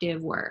interactive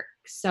work.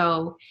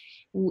 So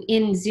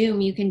in Zoom,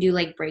 you can do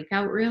like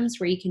breakout rooms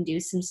where you can do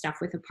some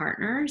stuff with a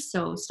partner.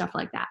 So stuff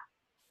like that.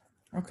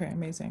 Okay,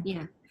 amazing.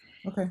 Yeah.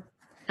 Okay.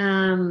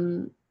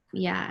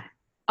 Yeah.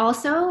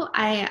 Also,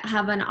 I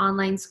have an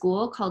online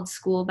school called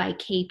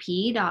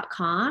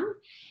schoolbykp.com,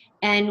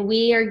 and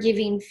we are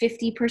giving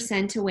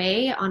 50%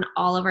 away on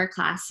all of our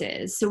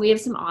classes. So we have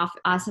some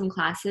awesome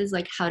classes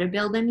like how to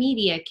build a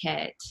media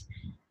kit,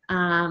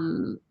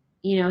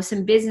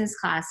 some business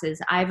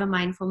classes. I have a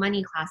mindful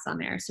money class on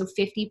there. So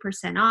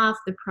 50% off.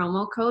 The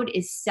promo code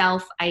is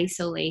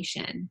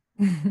self-isolation.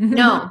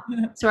 No,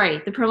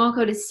 sorry. The promo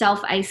code is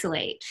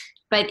self-isolate.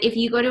 But if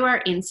you go to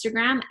our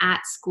Instagram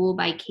at School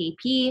by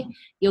KP,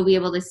 you'll be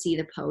able to see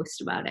the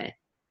post about it.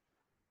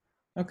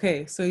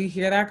 Okay, so you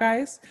hear that,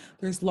 guys?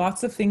 There's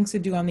lots of things to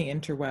do on the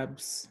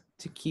interwebs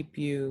to keep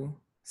you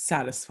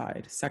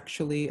satisfied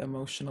sexually,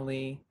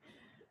 emotionally,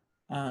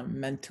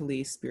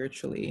 mentally,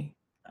 spiritually.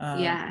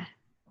 Yeah.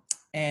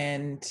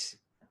 And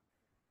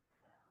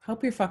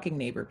help your fucking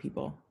neighbor,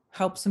 people.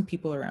 Help some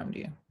people around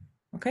you.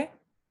 Okay?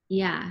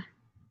 Yeah.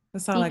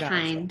 That's all I got. Be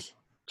kind.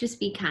 Just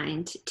be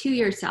kind to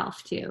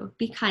yourself, too.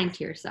 Be kind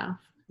to yourself.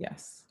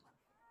 Yes.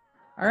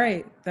 All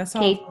right. That's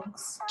all,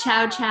 folks.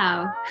 Ciao,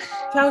 ciao.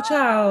 Ciao,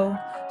 ciao.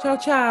 Ciao,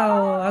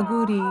 ciao.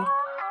 Aguri.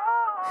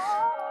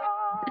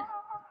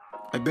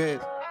 I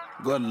bet.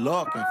 Good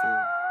luck, and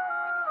fool.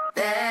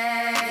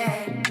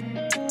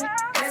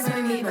 Let's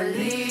make me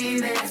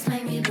believe it. Let's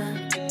make me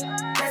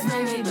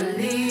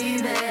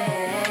believe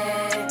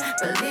it.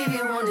 Believe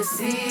you won't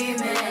deceive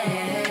me.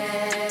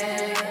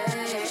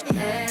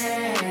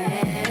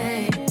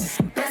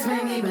 Let's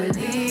make me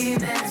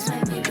believe it. Let's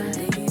make me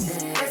believe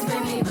it. Let's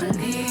make me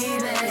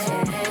believe it.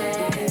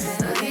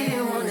 Believe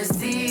you won't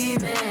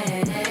deceive me.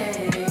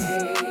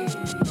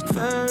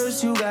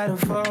 First you gotta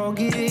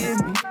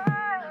forgive me.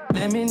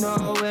 Let me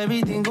know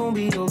everything gon'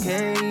 be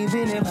okay.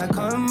 Even if I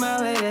come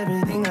out with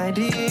everything I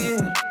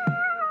did,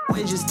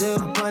 would you still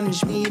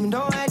punish me even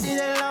though I did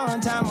it a long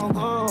time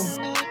ago?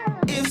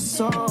 If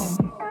so,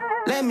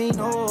 let me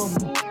know.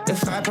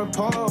 If I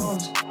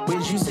propose,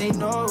 would you say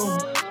no?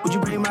 Would you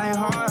break my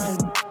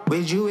heart?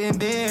 Would you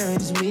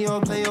embarrass me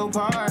or play your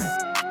part?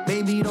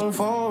 Baby, don't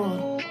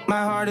fold,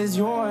 my heart is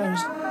yours.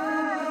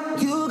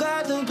 You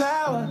got the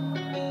power,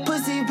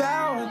 pussy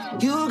power.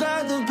 You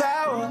got the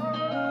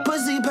power,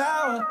 pussy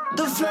power.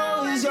 The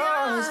flow is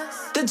yours,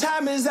 the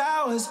time is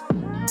ours.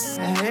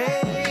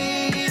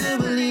 Hey, to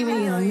believe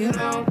me or you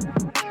don't.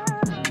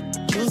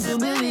 Choose to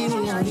believe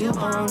me or you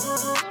won't.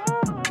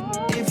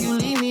 If you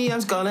leave me,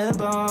 I'm skull and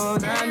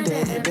bones. I'm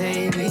dead,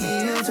 baby,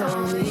 you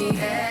told me.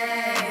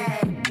 Hey,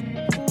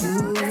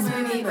 let's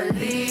make me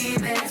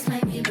believe it. Let's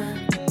make me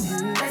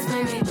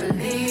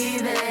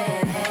believe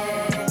it.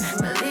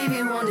 Believe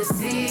you won't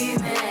deceive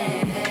me.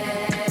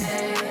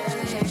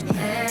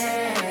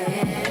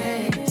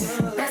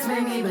 Let's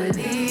make me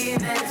believe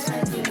it.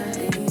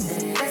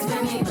 Let's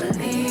make me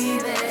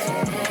believe it.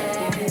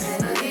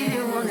 Believe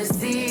you won't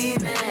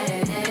deceive me.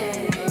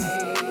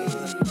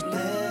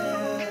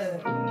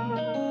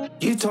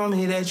 You told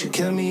me that you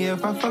kill me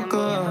if I fuck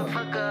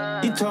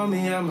up. You told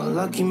me I'm a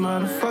lucky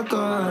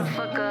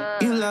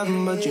motherfucker. You love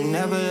him, but you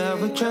never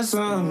ever trust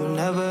him. You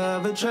never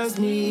ever trust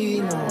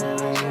me, no.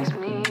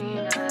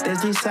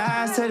 There's 3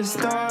 sides to the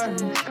story,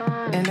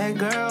 and that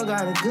girl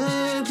got a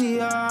good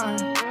PR.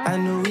 I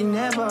knew we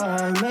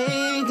never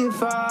make it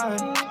far,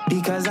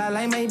 because I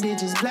like my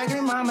bitches black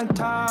and mama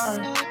tar.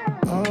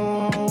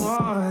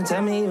 Oh,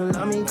 tell me you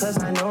love me, cause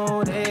I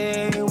know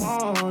they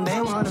won't.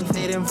 They wanna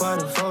fit in for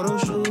the photo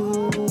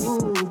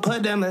shoot.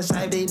 Put them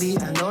aside, baby,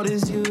 I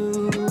notice you.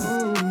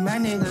 My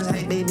niggas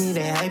hype, baby,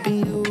 they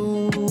hyping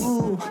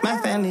you. My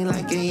family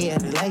like it, yeah,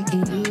 they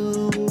liking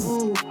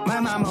you. My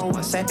mama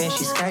WhatsApp and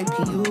she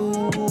Skyping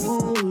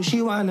you.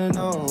 She wanna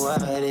know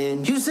what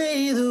it. You say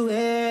either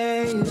way.